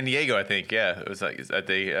 wasn't it? San Diego, I think. Yeah, it was like that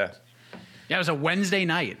day. Yeah, it was a Wednesday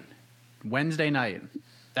night.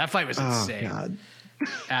 That fight was insane. God.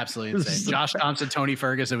 Absolutely insane. Josh Thompson, Tony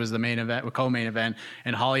Ferguson was the main event, co-main event,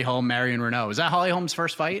 and Holly Holm, Marion Renault. Was that Holly Holm's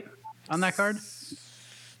first fight on that card?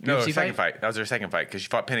 No, second fight. That was her second fight because she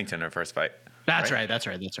fought Pennington in her first fight. That's right.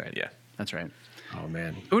 Yeah, that's right. Oh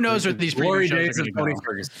man, who knows what these glory shows days are of Tony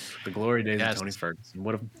Ferguson? The glory days of Tony Ferguson.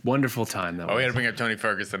 What a wonderful time that was. Oh, we had to bring up Tony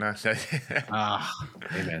Ferguson. Huh?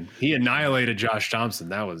 Hey man, he annihilated Josh Thompson.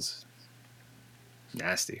 That was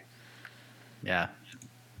nasty. Yeah.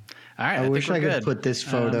 All right. I wish I could good. put this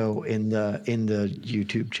photo in the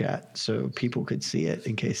YouTube chat so people could see it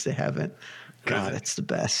in case they haven't. God, it's the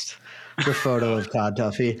best. The photo of Todd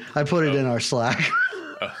Duffy. I put it in our Slack.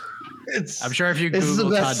 I'm sure if you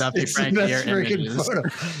Google Todd Duffy, Frank Mir images. Photo.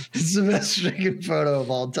 It's the best freaking photo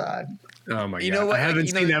of all time. Oh my god! You know what? I haven't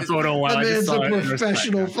seen that photo in a while. That man's a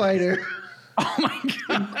professional fighter. Oh my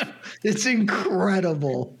god! It's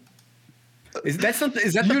incredible. Is that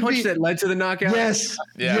the punch that led to the knockout? Yes.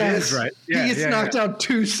 Yeah. Yes. Right. He gets knocked out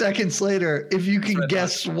 2 seconds later. If you can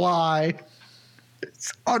guess why.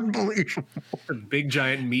 It's unbelievable. Big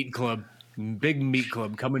giant meat club. Big meat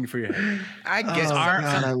club coming for your head. I guess. God,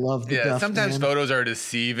 I love the Duff, sometimes man. photos are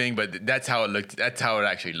deceiving, but that's how it looked. That's how it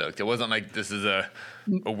actually looked. It wasn't like this is a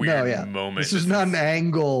weird moment. This is not an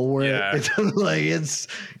angle where it's like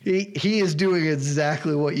he is doing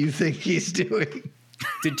exactly what you think he's doing.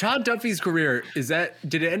 Did Todd Duffy's career,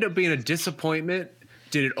 did it end up being a disappointment?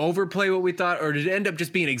 Did it overplay what we thought, or did it end up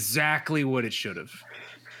just being exactly what it should have?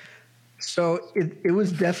 So it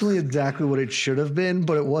was definitely exactly what it should have been,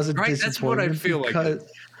 but it wasn't disappointment. That's what I feel like.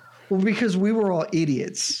 Well, because we were all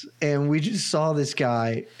idiots and we just saw this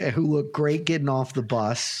guy who looked great getting off the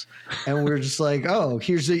bus, and we were just like, oh,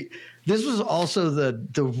 this was also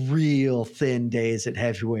the real thin days at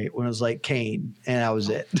heavyweight when it was like Kane, and that was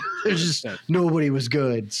it. There's just nobody was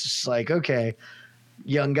good. It's just like, okay,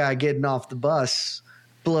 young guy getting off the bus,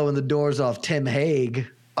 blowing the doors off Tim Hague.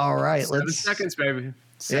 All right, 7 seconds, baby.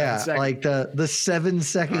 7 seconds. Like the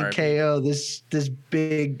 7-second KO. This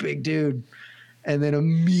big dude, and then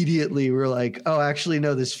immediately we're like, oh, actually,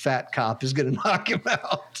 no, this fat cop is gonna knock him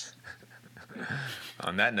out.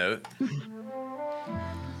 On that note.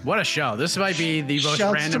 What a show. This might be the most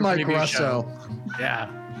random preview show. Yeah.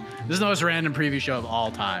 This is the most random preview show of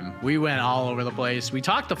all time. We went all over the place. We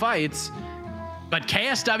talked the fights, but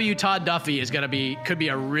KSW Todd Duffy could be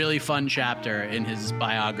a really fun chapter in his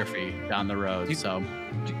biography down the road.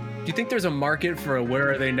 Do you think there's a market for a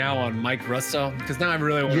Where Are They Now on Mike Russo? Because now I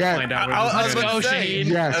really want to find out. I was about to say,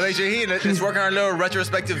 yes. Shaheen, let's work on our little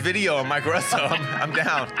retrospective video on Mike Russo. I'm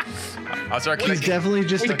down. I'll start He's definitely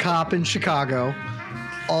just a cop in Chicago.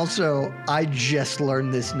 Also, I just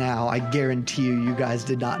learned this now. I guarantee you guys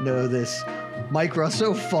did not know this. Mike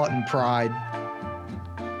Russo fought in Pride.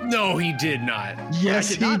 No, he did not. Yes,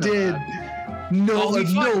 he did.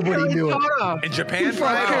 Nobody knew it. In Japan, he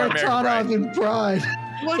fought Karatanov in Pride.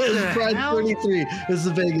 What it was the Pride hell? 33. It was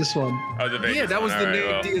the Vegas one. Oh, the Vegas. Yeah, that was one. the All Nate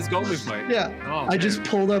right, Diaz Goldman fight. Yeah. Oh, I just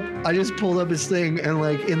pulled up his thing, and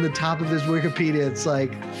like in the top of his Wikipedia, it's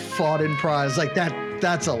like fought in Pride. It's like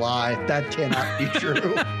that's a lie. That cannot be true.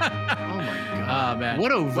 Oh my god. Oh man.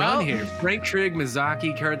 What a run here. Frank Trigg,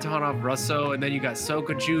 Mizaki, Karatanov, Russo, and then you got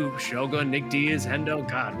Sokochu, Shogun, Nick Diaz, Hendo.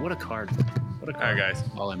 God, what a card. What a card. All right, guys.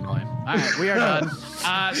 All in. All right, we are done.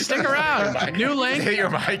 Stick around. New link. Hit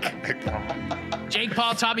your mic. Jake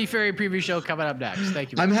Paul, Tommy Fury preview show coming up next.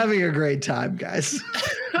 Thank you. I'm having a great time, guys.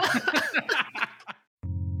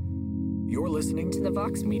 You're listening to the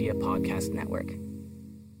Vox Media Podcast Network.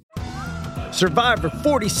 Survivor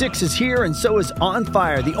 46 is here, and so is On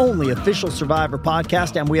Fire, the only official Survivor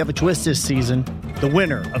podcast, and we have a twist this season. The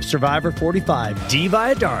winner of Survivor 45, Dee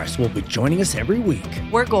Valladares, will be joining us every week.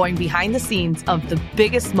 We're going behind the scenes of the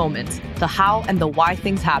biggest moments, the how and the why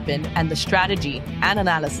things happen, and the strategy and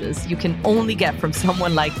analysis you can only get from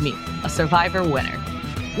someone like me, a Survivor winner.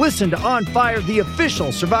 Listen to On Fire, the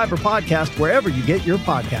official Survivor podcast, wherever you get your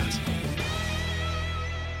podcasts.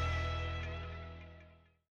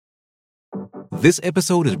 This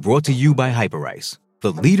episode is brought to you by Hyperice,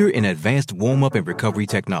 the leader in advanced warm-up and recovery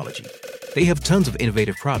technology. They have tons of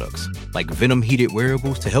innovative products, like Venom-heated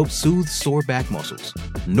wearables to help soothe sore back muscles,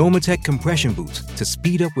 Normatec compression boots to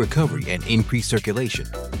speed up recovery and increase circulation,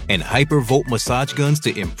 and Hypervolt massage guns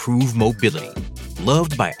to improve mobility.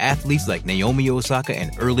 Loved by athletes like Naomi Osaka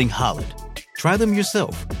and Erling Haaland. Try them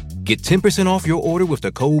yourself. Get 10% off your order with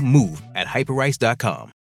the code MOVE at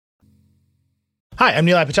hyperice.com. Hi, I'm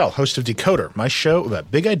Nilay Patel, host of Decoder, my show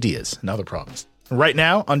about big ideas and other problems. Right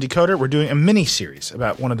now on Decoder, we're doing a mini-series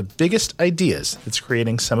about one of the biggest ideas that's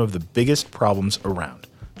creating some of the biggest problems around,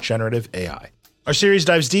 generative AI. Our series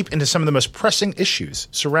dives deep into some of the most pressing issues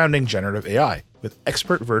surrounding generative AI, with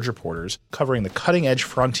expert Verge reporters covering the cutting-edge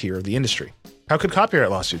frontier of the industry. How could copyright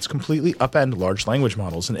lawsuits completely upend large language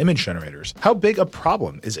models and image generators? How big a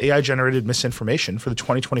problem is AI-generated misinformation for the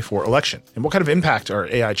 2024 election? And what kind of impact are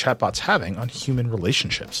AI chatbots having on human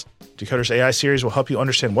relationships? Decoder's AI series will help you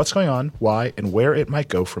understand what's going on, why, and where it might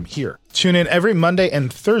go from here. Tune in every Monday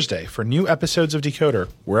and Thursday for new episodes of Decoder,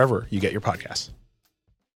 wherever you get your podcasts.